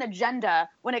they have an agenda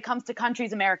when it comes to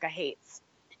countries America hates.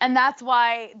 And that's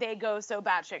why they go so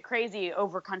batshit crazy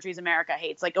over countries America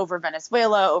hates, like over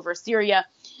Venezuela, over Syria,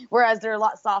 whereas they're a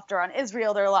lot softer on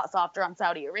Israel, they're a lot softer on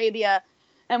Saudi Arabia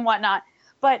and whatnot.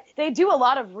 But they do a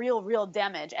lot of real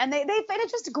damage. And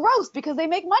it's just gross because they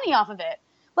make money off of it.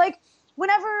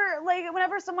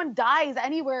 Whenever someone dies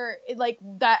anywhere, like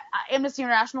that Amnesty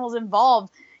International is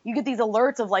involved, you get these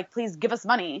alerts of like, please give us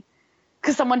money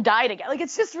because someone died again. Like,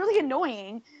 it's just really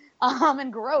annoying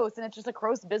and gross, and it's just a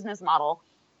gross business model.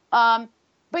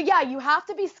 But yeah, you have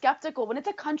to be skeptical when it's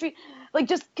a country. Like,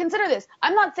 just consider this.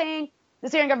 I'm not saying the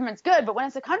Syrian government's good, but when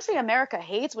it's a country America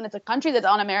hates, when it's a country that's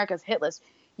on America's hit list,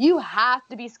 you have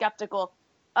to be skeptical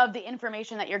of the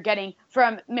information that you're getting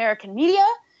from American media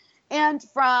and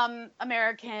from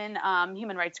American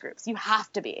human rights groups. You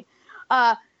have to be,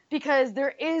 because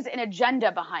there is an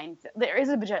agenda behind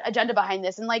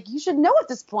this, and like you should know at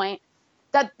this point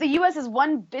that the U.S. is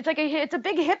it's a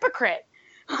big hypocrite,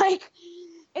 like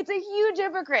it's a huge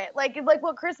hypocrite, like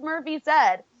what Chris Murphy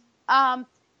said.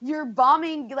 You're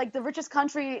bombing like the richest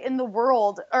country in the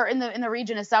world or in the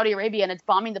region is Saudi Arabia, and it's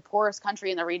bombing the poorest country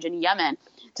in the region, Yemen,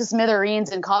 to smithereens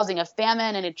and causing a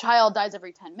famine, and a child dies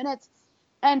every 10 minutes.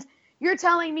 And you're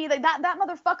telling me that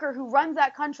motherfucker who runs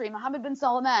that country, Mohammed bin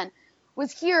Salman,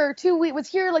 was here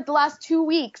like the last 2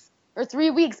 weeks or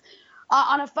 3 weeks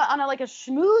on a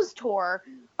schmooze tour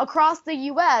across the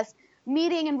U.S.,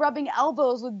 meeting and rubbing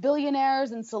elbows with billionaires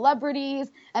and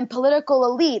celebrities and political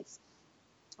elites.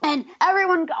 And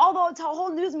everyone, although the whole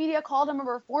news media called him a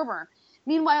reformer.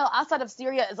 Meanwhile, Assad of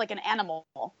Syria is like an animal.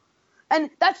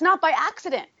 And that's not by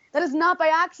accident. That is not by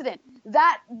accident.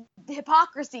 That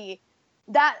hypocrisy,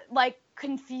 that like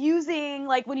confusing,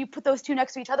 like when you put those two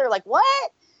next to each other, like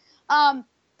what?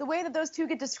 The way that those two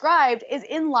get described is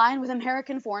in line with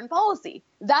American foreign policy.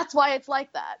 That's why it's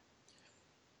like that.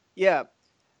 Yeah.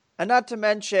 And not to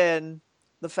mention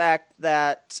the fact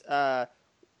that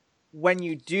when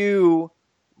you do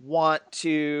want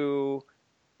to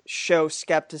show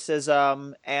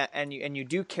skepticism and you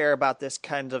do care about this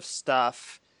kind of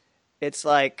stuff, it's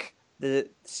like the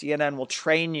CNN will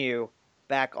train you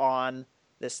back on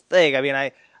this thing. I mean,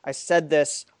 I said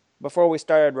this before we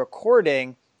started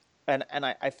recording, and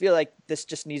I feel like this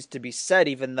just needs to be said,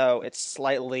 even though it's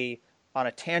slightly on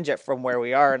a tangent from where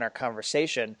we are in our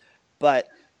conversation. But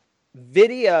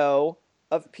video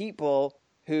of people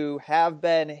who have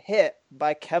been hit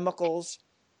by chemicals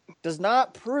does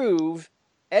not prove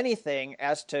anything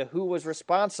as to who was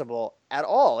responsible at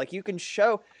all. Like, you can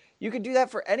do that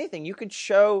for anything. You could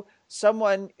show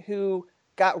someone who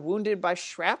got wounded by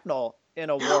shrapnel in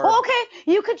a war. Well, okay,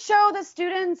 you could show the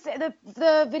students,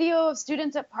 the video of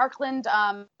students at Parkland,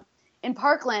 in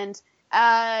Parkland,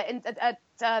 at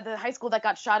the high school that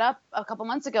got shot up a couple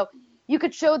months ago. You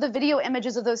could show the video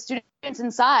images of those students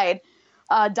inside,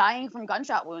 dying from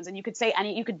gunshot wounds, and you could say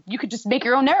you could just make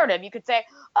your own narrative. You could say,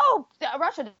 "Oh,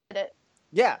 Russia did it."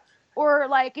 Yeah. Or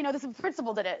like, this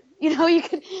principal did it. You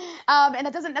could, and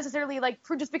that doesn't necessarily like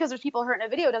prove, just because there's people hurt in a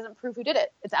video doesn't prove who did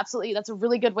it. That's a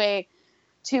really good way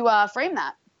to frame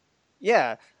that.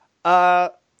 Yeah.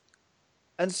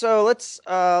 And so let's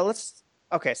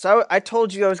okay. So I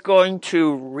told you I was going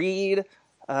to read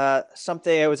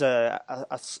something. It was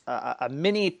a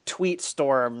mini tweet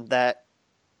storm that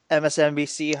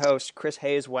MSNBC host Chris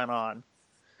Hayes went on.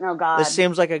 Oh God! This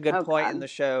seems like a good point in the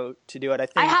show to do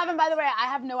it. I haven't. By the way, I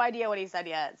have no idea what he said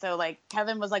yet. So like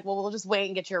Kevin was like, "Well, we'll just wait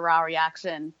and get your raw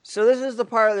reaction." So this is the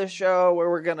part of the show where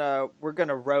we're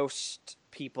gonna roast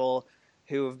people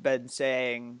who have been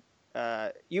saying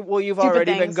you've stupid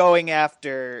already things. Been going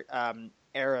after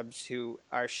Arabs who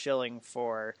are shilling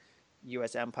for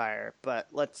U.S. empire, but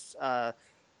let's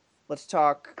Let's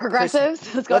talk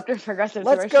Progressives. Let's go after progressives who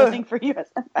let's are go, shilling for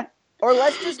USFI. or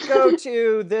let's just go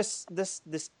to this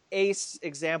ace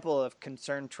example of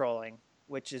concern trolling,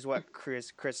 which is what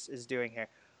Chris is doing here.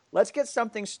 Let's get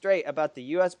something straight about the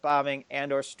U.S. bombing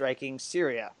and or striking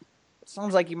Syria. It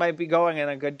sounds like you might be going in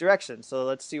a good direction, so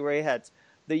let's see where he heads.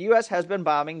 The U.S. has been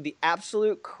bombing the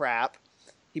absolute crap,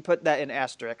 he put that in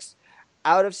asterisks,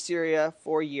 out of Syria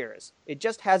for years. It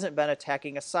just hasn't been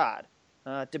attacking Assad.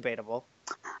 Debatable.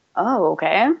 Oh,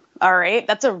 okay. All right.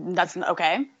 That's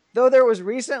okay. Though there was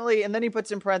recently, and then he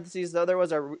puts in parentheses, though there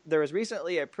was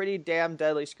recently a pretty damn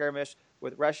deadly skirmish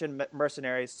with Russian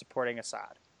mercenaries supporting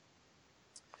Assad.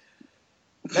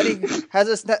 Then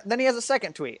he has a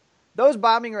second tweet. Those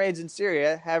bombing raids in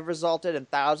Syria have resulted in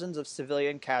thousands of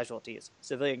civilian casualties.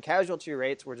 Civilian casualty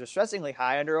rates were distressingly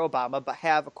high under Obama, but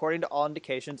have, according to all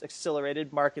indications,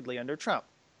 accelerated markedly under Trump.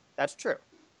 That's true.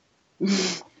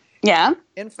 Yeah.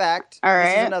 In fact, all right.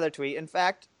 This is another tweet. In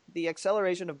fact, the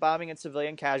acceleration of bombing and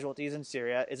civilian casualties in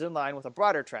Syria is in line with a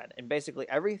broader trend. In basically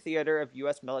every theater of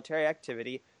U.S. military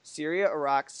activity, Syria,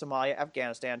 Iraq, Somalia,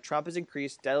 Afghanistan, Trump has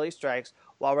increased deadly strikes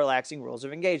while relaxing rules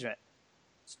of engagement.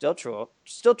 Still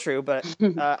true, but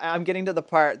I'm getting to the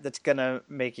part that's going to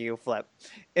make you flip.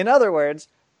 In other words,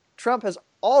 Trump has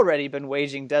already been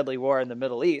waging deadly war in the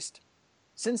Middle East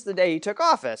since the day he took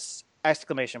office! !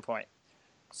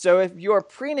 So if you're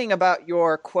preening about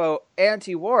your, quote,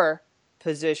 anti-war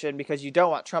position because you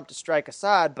don't want Trump to strike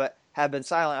Assad but have been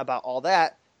silent about all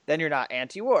that, then you're not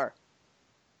anti-war.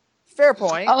 Fair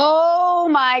point. Oh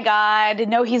my God.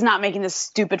 No, he's not making this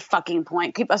stupid fucking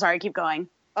point. Keep going.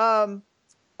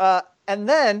 And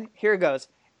then here it goes.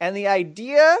 And the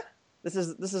idea, this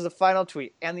is a final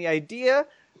tweet. And the idea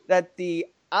that the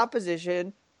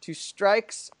opposition to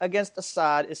strikes against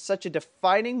Assad is such a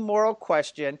defining moral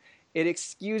question, it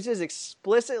excuses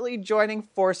explicitly joining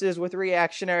forces with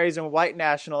reactionaries and white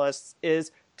nationalists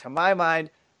is, to my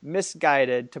mind,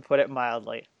 misguided, to put it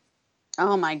mildly.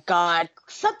 Oh my God.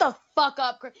 Shut the fuck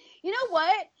up. You know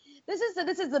what? This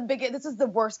is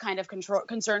the worst kind of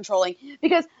concern trolling,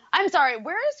 because I'm sorry,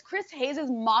 where is Chris Hayes'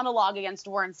 monologue against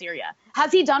war in Syria?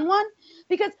 Has he done one?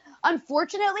 Because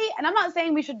unfortunately, and I'm not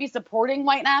saying we should be supporting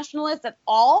white nationalists at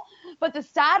all, but the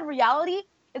sad reality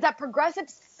is that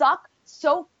progressives suck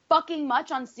so fucking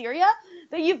much on Syria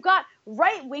that you've got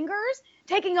right wingers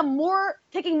taking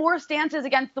more stances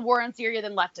against the war in Syria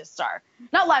than leftists are.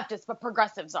 Not leftists, but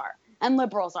progressives are, and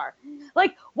liberals are.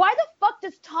 Like, why the fuck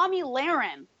does Tomi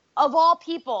Lahren, of all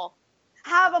people,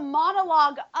 have a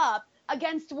monologue up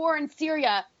against war in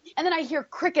Syria, and then I hear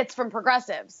crickets from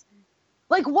progressives?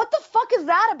 Like, what the fuck is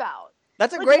that about?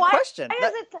 That's a great question.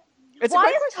 Why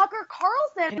is Tucker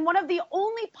Carlson one of the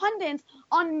only pundits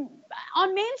on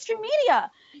mainstream media?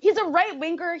 He's a right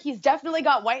winger. He's definitely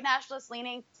got white nationalist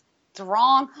leaning. It's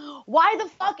wrong. Why the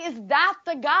fuck is that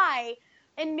the guy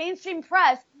in mainstream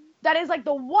press that is like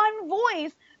the one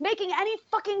voice making any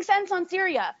fucking sense on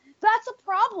Syria? That's a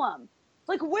problem.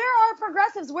 Like, where are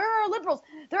progressives? Where are liberals?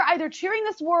 They're either cheering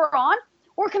this war on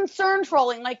or concern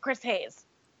trolling like Chris Hayes.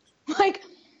 Like,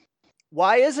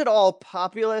 why is it all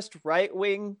populist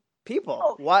right-wing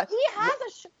people? Why?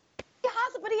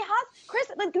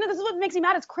 Chris, like, this is what makes me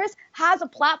mad, is Chris has a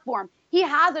platform. He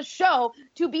has a show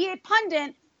to be a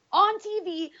pundit on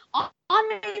TV, on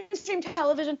mainstream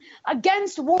television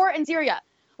against war in Syria.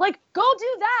 Like, go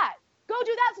do that. Go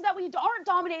do that so that we aren't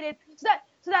dominated, so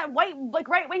that white, like,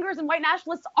 right wingers and white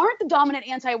nationalists aren't the dominant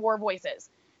anti-war voices,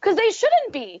 because they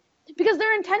shouldn't be, because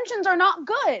their intentions are not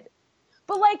good.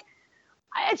 But like,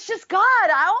 it's just God.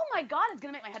 Oh my God, it's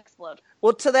gonna make my head explode.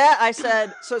 Well, to that I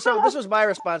said, so this was my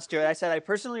response to it. I said I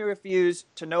personally refuse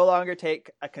to no longer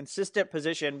take a consistent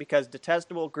position because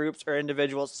detestable groups or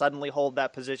individuals suddenly hold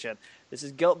that position. This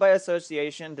is guilt by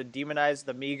association to demonize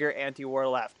the meager anti-war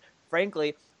left.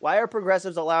 Frankly, why are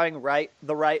progressives allowing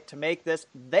the right to make this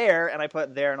their, and I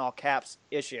put their in all caps,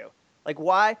 issue? Like,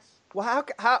 why? Well,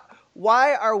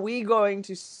 why are we going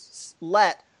to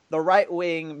let the right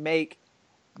wing make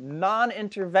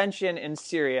non-intervention in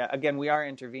Syria, again, we are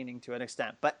intervening to an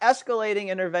extent, but escalating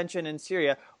intervention in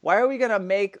Syria, why are we going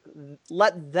to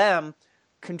let them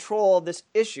control this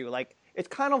issue? Like, it's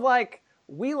kind of like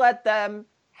we let them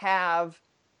have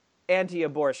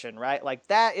anti-abortion, right? Like,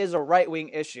 that is a right-wing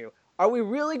issue. Are we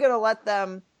really going to let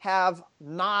them have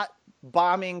not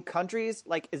bombing countries?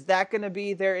 Like, is that going to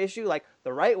be their issue? Like,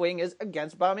 the right wing is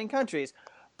against bombing countries.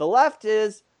 The left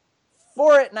is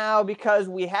for it now because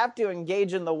we have to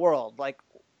engage in the world. Like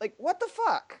what the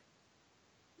fuck?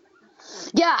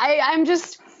 Yeah, I'm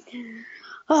just,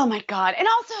 Oh my god! And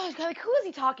also, like, who is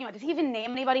he talking about? Does he even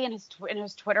name anybody in his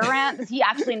Twitter rant? Does he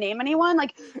actually name anyone?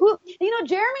 Like, who?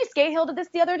 Jeremy Scahill did this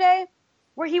the other day,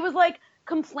 where he was like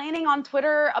complaining on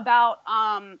Twitter about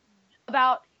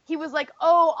he was like,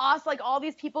 oh, like all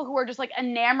these people who are just like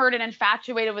enamored and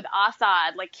infatuated with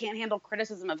Assad, like can't handle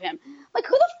criticism of him. Like,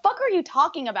 who the fuck are you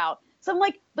talking about? Some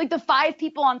like the 5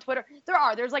 people on Twitter.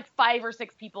 There's like 5 or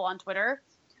 6 people on Twitter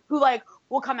who like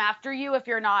will come after you if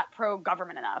you're not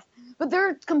pro-government enough. But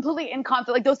they're completely in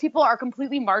conflict. Like, those people are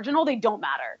completely marginal. They don't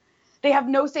matter. They have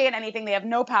no say in anything. They have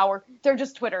no power. They're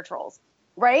just Twitter trolls,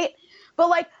 right? But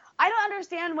like, I don't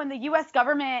understand when the U.S.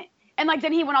 government, and like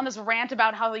then he went on this rant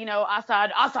about how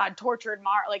Assad tortured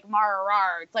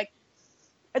Marar.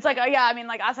 It's like, oh yeah, I mean,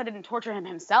 like, Assad didn't torture him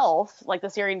himself, like the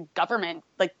Syrian government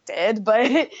like did,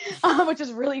 but which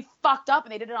is really fucked up,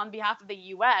 and they did it on behalf of the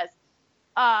U.S.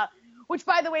 Which,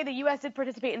 by the way, the U.S. did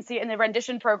participate in the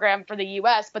rendition program for the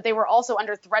U.S., but they were also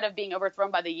under threat of being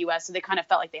overthrown by the U.S., so they kind of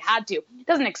felt like they had to. It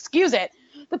doesn't excuse it.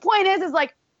 The point is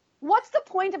like, what's the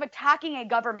point of attacking a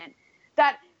government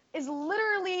that is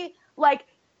literally like,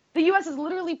 the U.S. is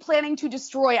literally planning to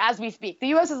destroy as we speak. The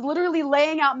U.S. is literally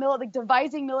laying out,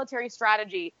 devising military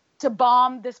strategy to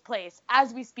bomb this place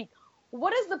as we speak.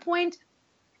 What is the point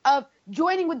of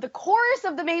joining with the chorus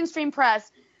of the mainstream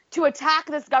press to attack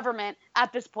this government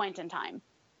at this point in time?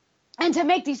 And to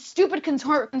make these stupid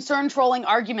concern trolling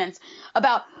arguments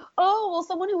about, oh, well,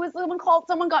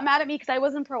 someone got mad at me because I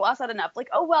wasn't pro-Assad enough. Like,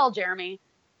 oh, well, Jeremy.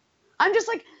 I'm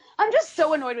just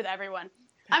so annoyed with everyone.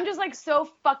 I'm just like so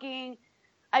fucking,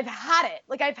 I've had it.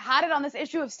 Like, I've had it on this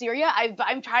issue of Syria.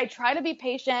 I try to be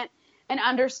patient and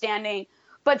understanding,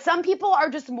 but some people are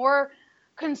just more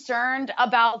concerned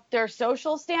about their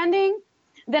social standing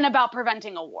than about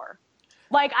preventing a war.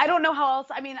 Like, I don't know how else.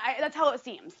 I mean, that's how it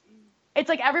seems. It's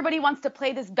like everybody wants to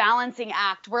play this balancing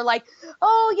act where, like,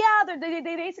 oh yeah,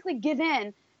 they basically give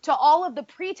in to all of the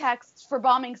pretexts for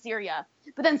bombing Syria,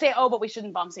 but then say, oh, but we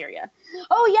shouldn't bomb Syria.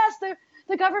 Oh yes,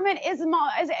 the government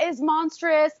is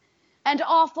monstrous and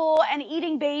awful and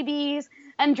eating babies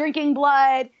and drinking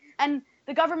blood, and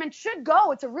the government should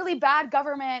go. It's a really bad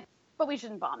government, but we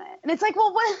shouldn't bomb it. And it's like,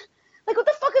 well, what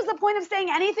the fuck is the point of saying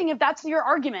anything if that's your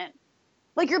argument?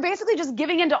 Like, you're basically just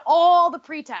giving into all the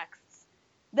pretexts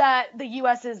that the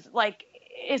U.S. is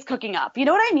cooking up. You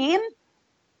know what I mean?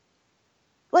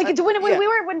 Like, when we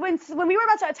were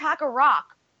about to attack Iraq,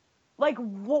 like,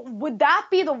 would that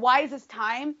be the wisest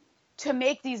time to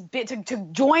make to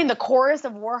join the chorus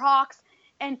of war hawks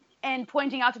and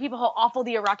pointing out to people how awful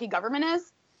the Iraqi government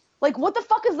is? Like, what the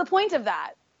fuck is the point of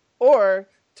that? Or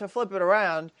to flip it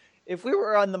around, if we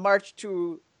were on the march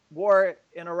to war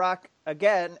in Iraq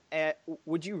again,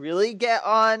 would you really get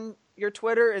on your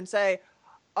Twitter and say,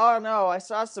 oh no, I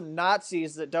saw some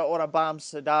Nazis that don't want to bomb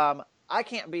Saddam. I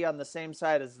can't be on the same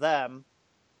side as them.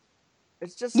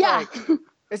 It's just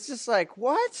like,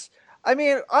 what? I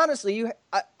mean, honestly,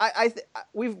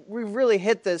 we've really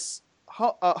hit this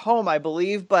home, I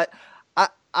believe, but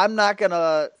I'm not going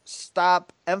to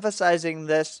stop emphasizing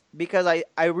this because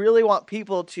I really want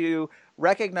people to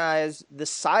recognize the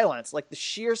silence, like the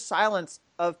sheer silence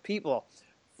of people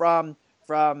from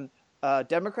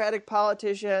Democratic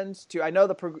politicians to, I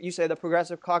know you say the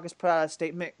Progressive Caucus put out a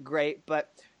statement, great,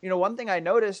 but one thing I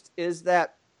noticed is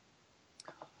that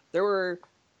there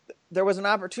was an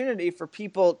opportunity for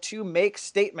people to make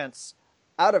statements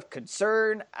out of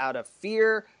concern, out of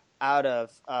fear, out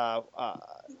of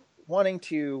wanting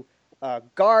to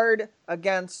guard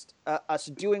against us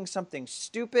doing something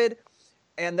stupid.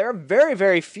 And there are very,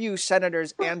 very few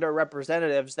senators and or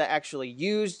representatives that actually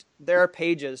used their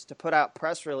pages to put out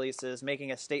press releases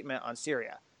making a statement on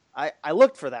Syria. I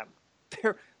looked for them.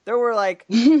 There were like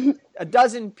a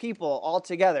dozen people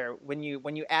altogether when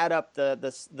you add up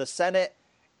the Senate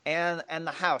and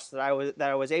the House that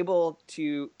I was able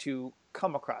to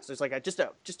come across. There's like just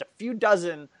a few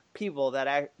dozen people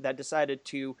that decided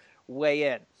to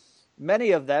weigh in.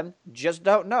 Many of them just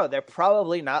don't know. They're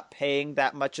probably not paying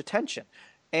that much attention.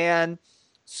 And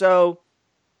so,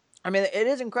 I mean, it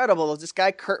is incredible. This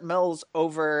guy, Kurt Mills,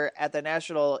 over at the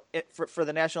for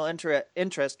the National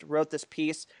Interest, wrote this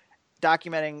piece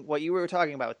documenting what you were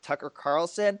talking about with Tucker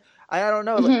Carlson. I don't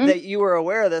know that you were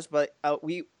aware of this, but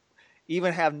we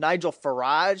even have Nigel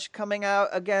Farage coming out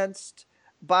against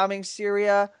bombing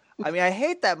Syria. I mean, I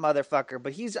hate that motherfucker,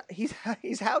 but he's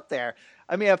out there.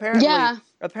 I mean,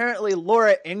 apparently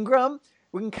Laura Ingraham,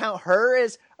 we can count her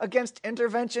as against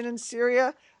intervention in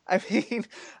Syria. I mean,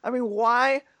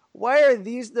 why are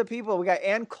these the people? We got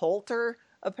Ann Coulter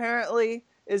apparently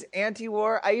is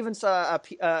anti-war. I even saw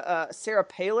Sarah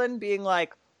Palin being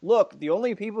like, look, the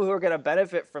only people who are going to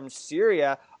benefit from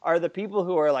Syria are the people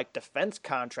who are like defense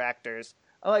contractors.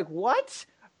 I'm like, what?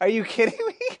 Are you kidding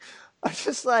me? I'm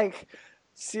just like,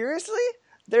 seriously?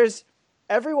 There's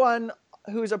everyone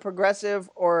who's a progressive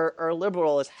or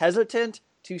liberal is hesitant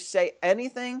to say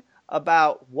anything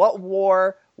about what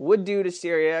war would do to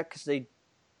Syria because they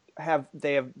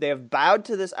have bowed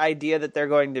to this idea that they're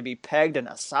going to be pegged an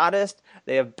Assadist.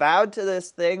 They have bowed to this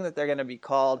thing that they're going to be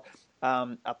called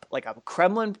like a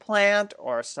Kremlin plant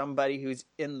or somebody who's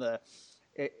in the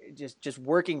just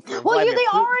working for. Well, Vladimir they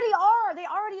Putin. already are. They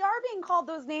already are being called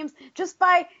those names just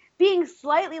by being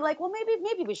slightly like, well,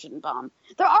 maybe we shouldn't bomb.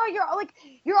 You're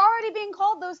already being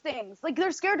called those things. Like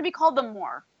they're scared to be called them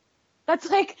more. That's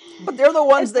like. But they're the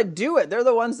ones that do it. They're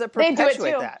the ones that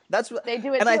perpetuate that. That's what they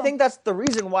do it. And I think that's the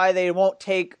reason why they won't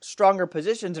take stronger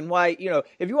positions and why,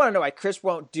 if you want to know why Chris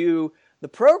won't do the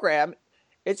program,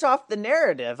 it's off the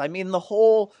narrative. I mean,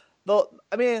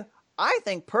 I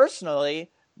think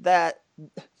personally that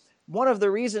one of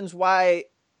the reasons why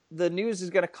the news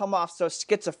is going to come off so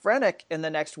schizophrenic in the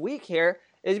next week here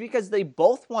is because they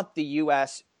both want the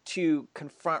U.S. to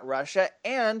confront Russia,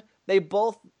 and they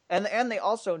both and they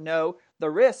also know the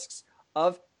risks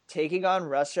of taking on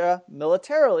Russia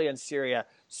militarily in Syria.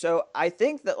 So I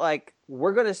think that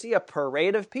we're going to see a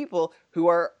parade of people who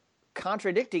are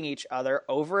contradicting each other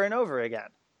over and over again.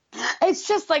 It's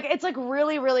just it's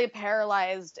really, really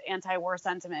paralyzed anti-war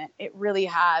sentiment. It really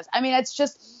has. I mean, it's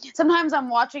just sometimes I'm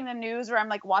watching the news or I'm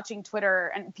watching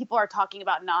Twitter and people are talking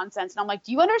about nonsense. And I'm like,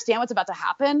 do you understand what's about to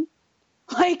happen?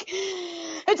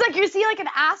 It's you see an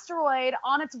asteroid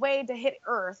on its way to hit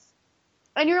Earth.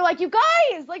 And you're like, you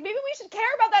guys, maybe we should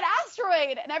care about that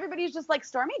asteroid. And everybody's just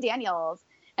Stormy Daniels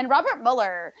and Robert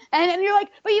Mueller. And you're like,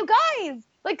 but you guys,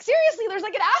 seriously, there's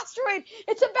an asteroid.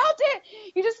 It's about to.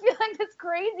 You just feel like this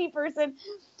crazy person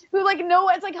who no,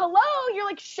 it's hello,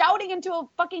 you're shouting into a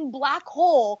fucking black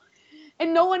hole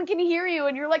and no one can hear you.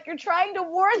 And you're you're trying to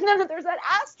warn them that there's that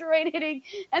asteroid hitting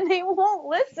and they won't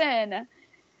listen.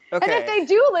 Okay. And if they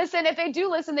do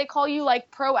listen, they call you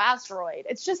pro asteroid.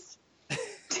 It's just.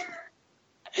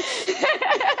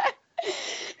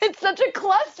 It's such a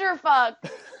clusterfuck.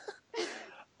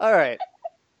 All right.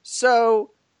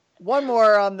 So one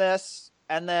more on this,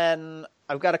 and then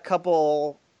I've got a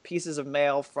couple pieces of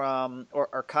mail from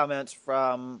or comments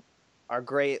from our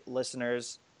great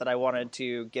listeners that I wanted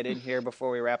to get in here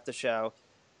before we wrap the show.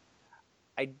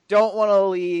 I don't want to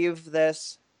leave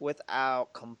this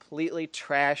without completely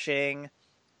trashing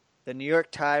the New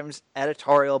York Times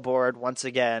editorial board once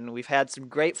again. We've had some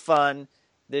great fun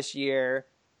this year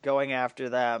going after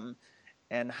them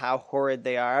and how horrid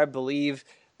they are. I believe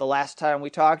the last time we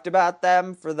talked about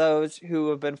them, for those who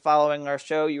have been following our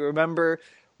show, you remember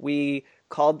we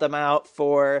called them out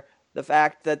for the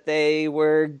fact that they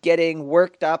were getting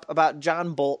worked up about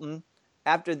John Bolton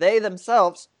after they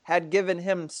themselves had given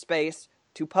him space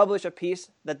to publish a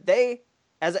piece that they,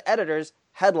 as editors,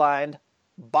 headlined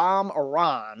 "Bomb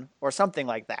Iran" or something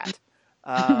like that.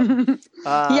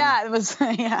 Yeah, it was.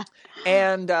 Yeah.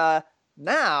 And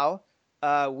now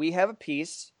we have a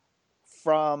piece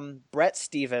from Brett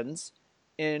Stevens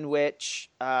in which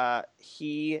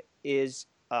he is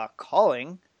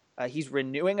calling. He's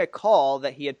renewing a call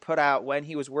that he had put out when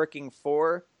he was working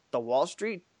for the Wall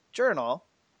Street Journal.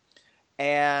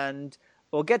 And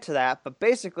we'll get to that. But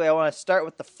basically, I want to start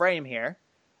with the frame here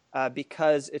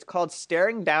because it's called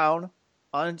 "Staring Down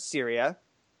on Syria."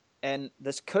 And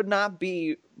this could not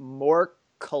be more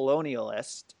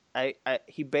colonialist.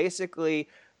 He basically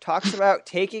talks about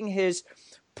taking his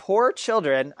poor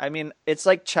children. I mean, it's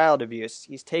like child abuse.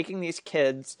 He's taking these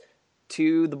kids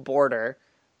to the border.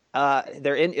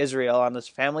 They're in Israel on this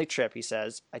family trip, he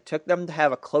says. I took them to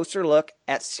have a closer look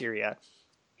at Syria.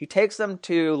 He takes them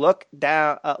to look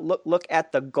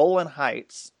at the Golan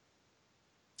Heights.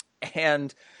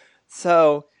 And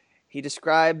so he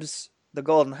describes the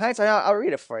Golan Heights. I'll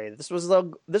read it for you. This was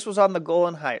on the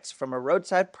Golan Heights from a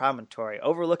roadside promontory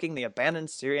overlooking the abandoned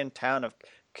Syrian town of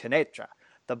Quneitra.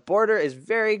 The border is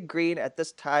very green at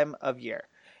this time of year,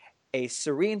 a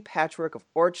serene patchwork of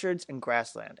orchards and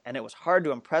grassland, and it was hard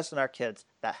to impress on our kids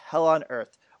that hell on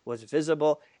earth was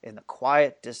visible in the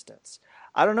quiet distance.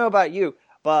 I don't know about you,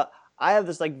 but I have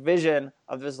this vision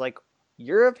of this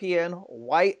European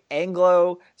white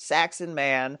Anglo-Saxon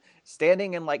man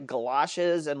standing in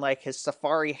galoshes and his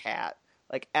safari hat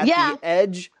at the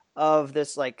edge of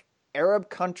this Arab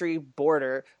country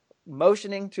border,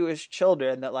 motioning to his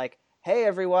children that hey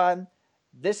everyone,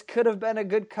 this could have been a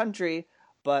good country,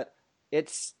 but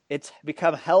it's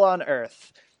become hell on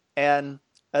earth. And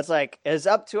it's it's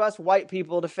up to us white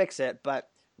people to fix it, but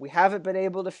we haven't been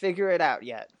able to figure it out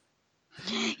yet.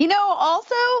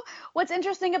 Also, what's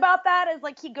interesting about that is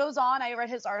like he goes on. I read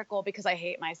his article because I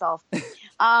hate myself.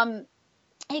 Um,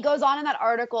 he goes on in that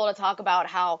article to talk about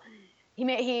how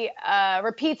he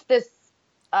repeats this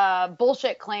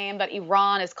bullshit claim that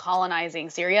Iran is colonizing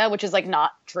Syria, which is like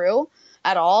not true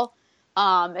at all.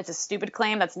 It's a stupid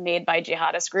claim that's made by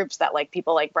jihadist groups that like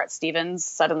people like Brett Stevens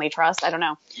suddenly trust. I don't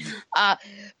know.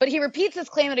 But he repeats this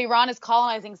claim that Iran is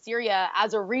colonizing Syria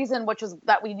as a reason, which is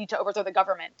that we need to overthrow the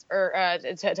government or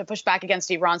to push back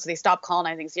against Iran so they stop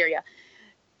colonizing Syria.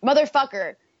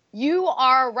 Motherfucker, you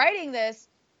are writing this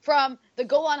from the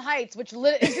Golan Heights, which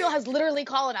Israel has literally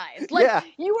colonized. Like, Yeah.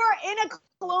 you are in a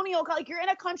colonial, like you're in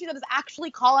a country that is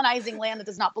actually colonizing land that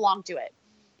does not belong to it.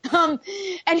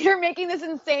 And you're making this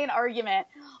insane argument.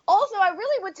 Also, I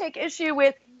really would take issue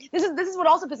with this is what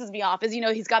also pisses me off is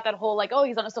he's got that whole like, oh,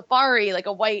 he's on a safari like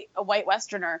a white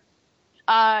Westerner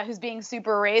who's being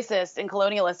super racist and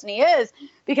colonialist, and he is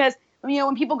because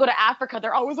when people go to Africa,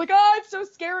 they're always like, oh, it's so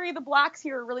scary. The blacks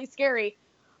here are really scary.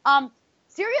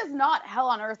 Syria is not hell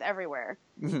on earth everywhere.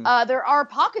 Mm-hmm. There are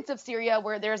pockets of Syria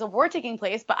where there's a war taking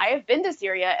place, but I have been to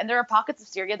Syria, and there are pockets of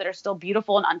Syria that are still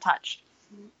beautiful and untouched.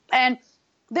 And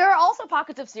there are also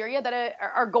pockets of Syria that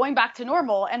are going back to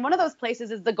normal, and one of those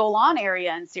places is the Golan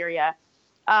area in Syria,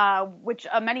 which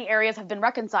many areas have been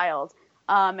reconciled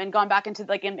and gone back into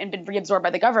and been reabsorbed by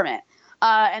the government.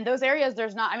 And those areas,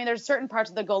 there's certain parts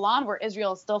of the Golan where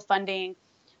Israel is still funding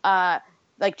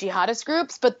like jihadist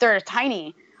groups, but they're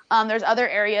tiny. There's other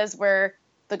areas where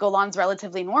the Golan's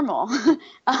relatively normal,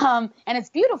 and it's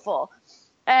beautiful.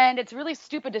 And it's really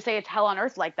stupid to say it's hell on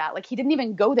earth like that. Like, he didn't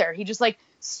even go there. He just like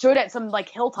stood at some like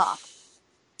hilltop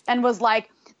and was like,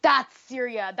 that's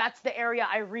Syria. That's the area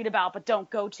I read about but don't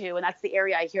go to. And that's the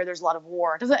area I hear there's a lot of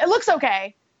war. It looks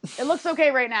okay. It looks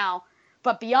okay right now.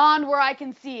 But beyond where I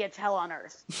can see, it's hell on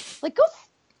earth. Like, go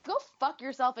fuck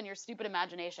yourself and your stupid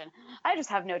imagination. I just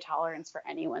have no tolerance for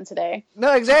anyone today.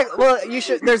 No, exactly. Well, you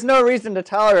should. There's no reason to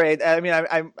tolerate. I mean,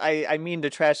 I mean to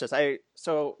trash this.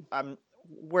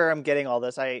 Where I'm getting all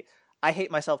this. I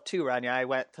hate myself too, Rania. I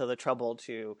went to the trouble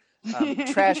to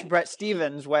trash Brett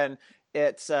Stevens when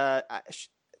it's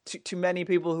to many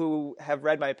people who have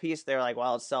read my piece. They're like,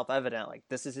 well, it's self-evident. Like,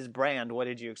 this is his brand. What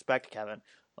did you expect, Kevin?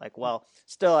 Like, well,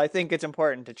 still, I think it's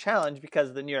important to challenge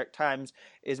because the New York Times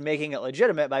is making it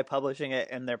legitimate by publishing it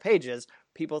in their pages.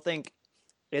 People think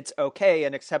it's okay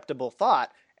and acceptable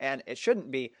thought, and it shouldn't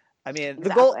be. I mean,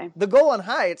 Exactly. the Golan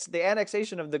Heights, the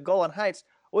annexation of the Golan Heights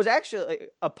was actually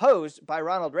opposed by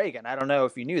Ronald Reagan. I don't know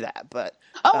if you knew that, but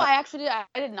I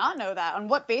did not know that. On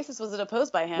what basis was it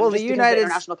opposed by him? well, Just because the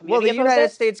international community the opposed United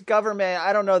it? States government.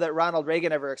 I don't know that Ronald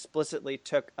Reagan ever explicitly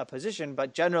took a position,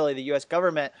 but generally the U.S.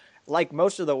 government, like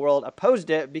most of the world, opposed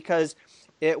it because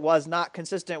it was not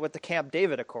consistent with the Camp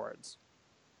David Accords.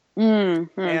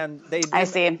 Mm-hmm. And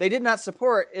they did not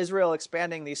support Israel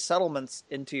expanding these settlements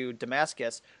into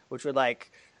Damascus, which would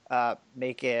make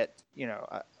it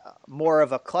more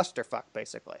of a clusterfuck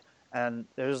basically. And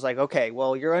they're just like, okay,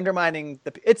 well, you're undermining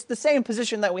it's the same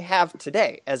position that we have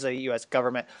today as a U.S.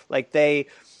 government. Like, they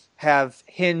have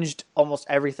hinged almost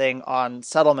everything on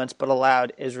settlements, but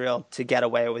allowed Israel to get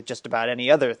away with just about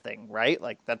any other thing, right?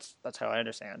 Like, that's how I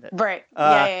understand it. Right.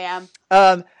 Yeah.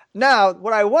 Now,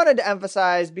 what I wanted to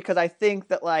emphasize, because I think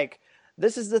that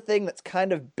this is the thing that's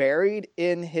kind of buried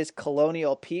in his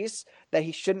colonial piece that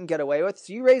he shouldn't get away with.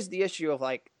 So you raised the issue of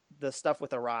the stuff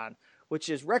with Iran, which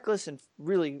is reckless and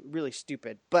really, really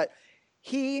stupid. But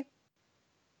he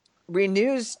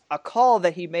renews a call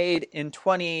that he made in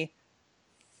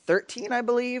 2013, I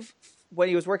believe, when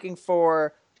he was working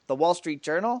for the Wall Street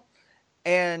Journal.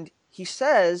 And he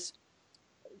says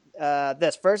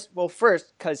this first,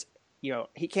 because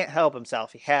he can't help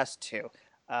himself. He has to.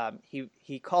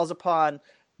 He calls upon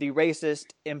the racist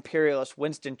imperialist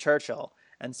Winston Churchill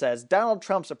and says, Donald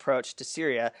Trump's approach to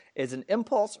Syria is an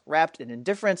impulse wrapped in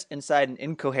indifference inside an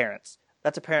incoherence.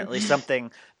 That's apparently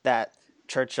something that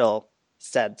Churchill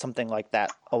said, something like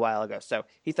that a while ago. So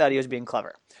he thought he was being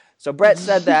clever. So Brett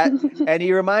said that, and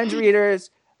he reminds readers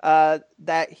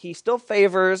that he still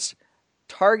favors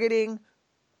targeting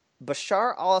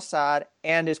Bashar al-Assad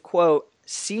and his, quote,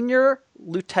 senior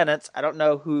lieutenants. I don't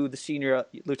know who the senior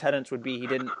lieutenants would be. He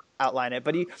didn't outline it,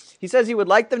 but he says he would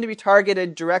like them to be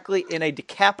targeted directly in a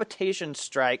decapitation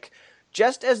strike,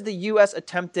 just as the U.S.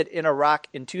 attempted in Iraq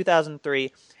in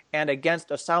 2003 and against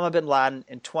Osama bin Laden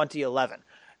in 2011.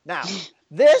 Now,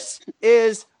 this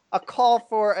is a call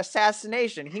for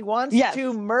assassination. He wants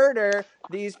to murder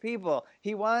these people.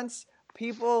 He wants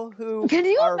people who Can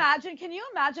you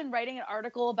imagine writing an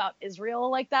article about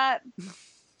Israel like that?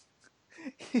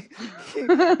 he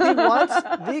wants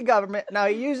the government. Now,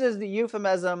 he uses the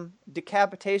euphemism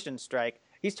decapitation strike.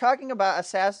 He's talking about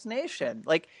assassination.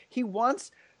 Like, he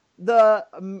wants the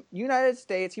United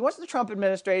States, he wants the Trump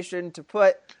administration to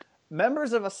put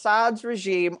members of Assad's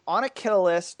regime on a kill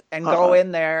list and go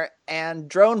in there and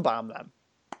drone bomb them.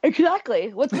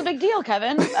 Exactly. What's the big deal,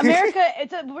 Kevin? America, we're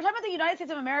talking about the United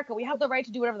States of America. We have the right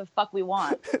to do whatever the fuck we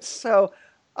want. So,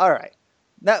 all right.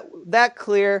 That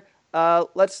clear.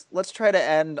 Let's try to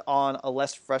end on a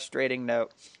less frustrating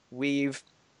note. We've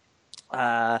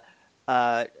so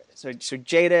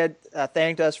Jaded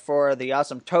thanked us for the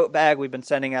awesome tote bag. We've been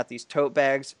sending out these tote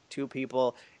bags to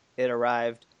people. It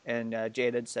arrived, and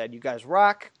Jaded said, "You guys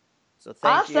rock." So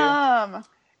thank you. Awesome.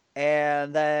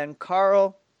 And then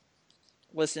Carl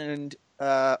listened, we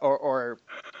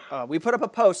put up a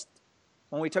post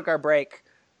when we took our break.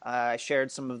 I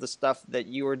shared some of the stuff that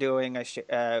you were doing. I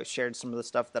shared some of the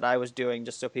stuff that I was doing,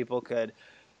 just so people could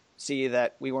see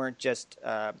that we weren't just,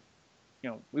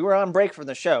 we were on break from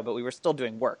the show, but we were still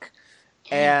doing work.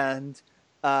 And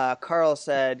Carl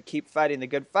said, "Keep fighting the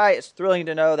good fight. It's thrilling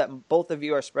to know that both of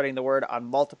you are spreading the word on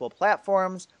multiple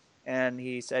platforms." And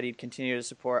he said he'd continue to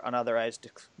support unauthorized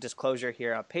disclosure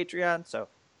here on Patreon. So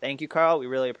thank you, Carl. We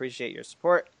really appreciate your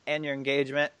support and your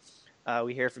engagement.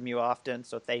 We hear from you often,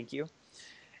 so thank you.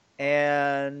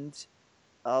 And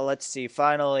let's see,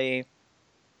 finally,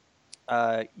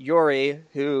 Yuri,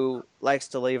 who likes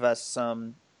to leave us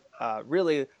some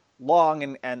really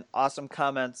long and awesome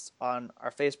comments on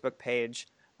our Facebook page.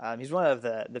 He's one of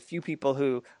the few people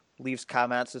who leaves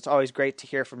comments. It's always great to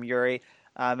hear from Yuri.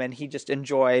 And he just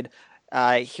enjoyed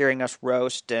hearing us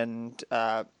roast and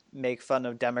make fun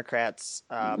of Democrats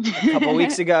a couple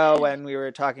weeks ago when we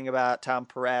were talking about Tom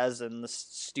Perez and the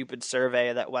stupid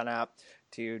survey that went out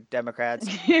to Democrats.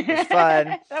 It was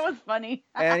fun. That was funny.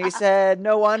 And he said,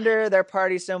 "No wonder their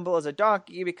party symbol is a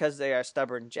donkey, because they are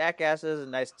stubborn jackasses.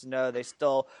 And nice to know they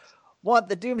still want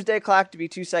the doomsday clock to be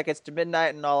 2 seconds to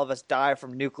midnight and all of us die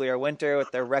from nuclear winter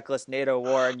with their reckless NATO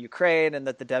war in Ukraine, and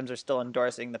that the Dems are still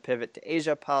endorsing the pivot to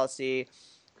Asia policy."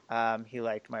 He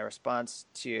liked my response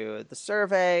to the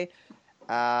survey.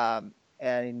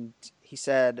 And he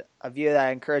said, "A view that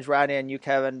I encourage Rodney and you,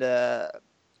 Kevin, to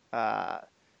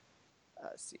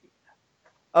see."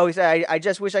 Oh, he said, I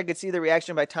just wish I could see the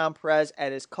reaction by Tom Perez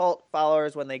and his cult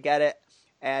followers when they get it.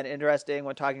 And interesting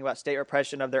when talking about state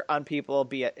repression of their own people,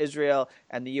 be it Israel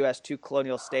and the U.S., two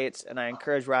colonial states. And I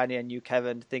encourage Rodney and you,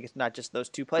 Kevin, to think it's not just those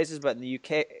two places, but in the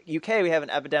UK we have an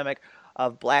epidemic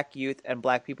of black youth and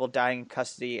black people dying in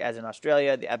custody, as in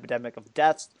Australia, the epidemic of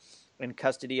deaths in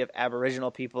custody of Aboriginal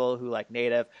people who, like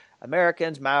Native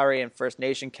Americans, Maori, and First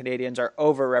Nation Canadians, are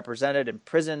overrepresented in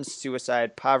prisons,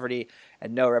 suicide, poverty,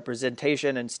 and no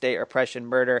representation in state oppression,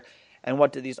 murder. And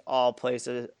what do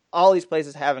all these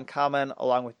places have in common,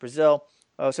 along with Brazil?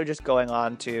 Oh, so just going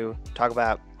on to talk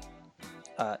about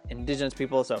Indigenous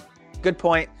people. So good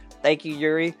point. Thank you,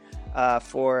 Yuri,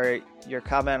 for your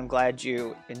comment. I'm glad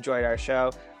you enjoyed our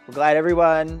show. We're glad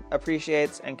everyone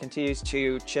appreciates and continues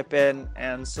to chip in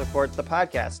and support the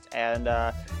podcast. And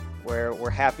we're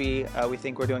happy. We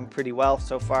think we're doing pretty well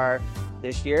so far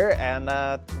this year. And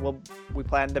we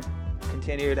plan to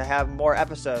continue to have more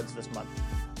episodes this month.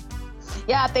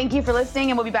 Yeah, thank you for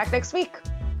listening, and we'll be back next week.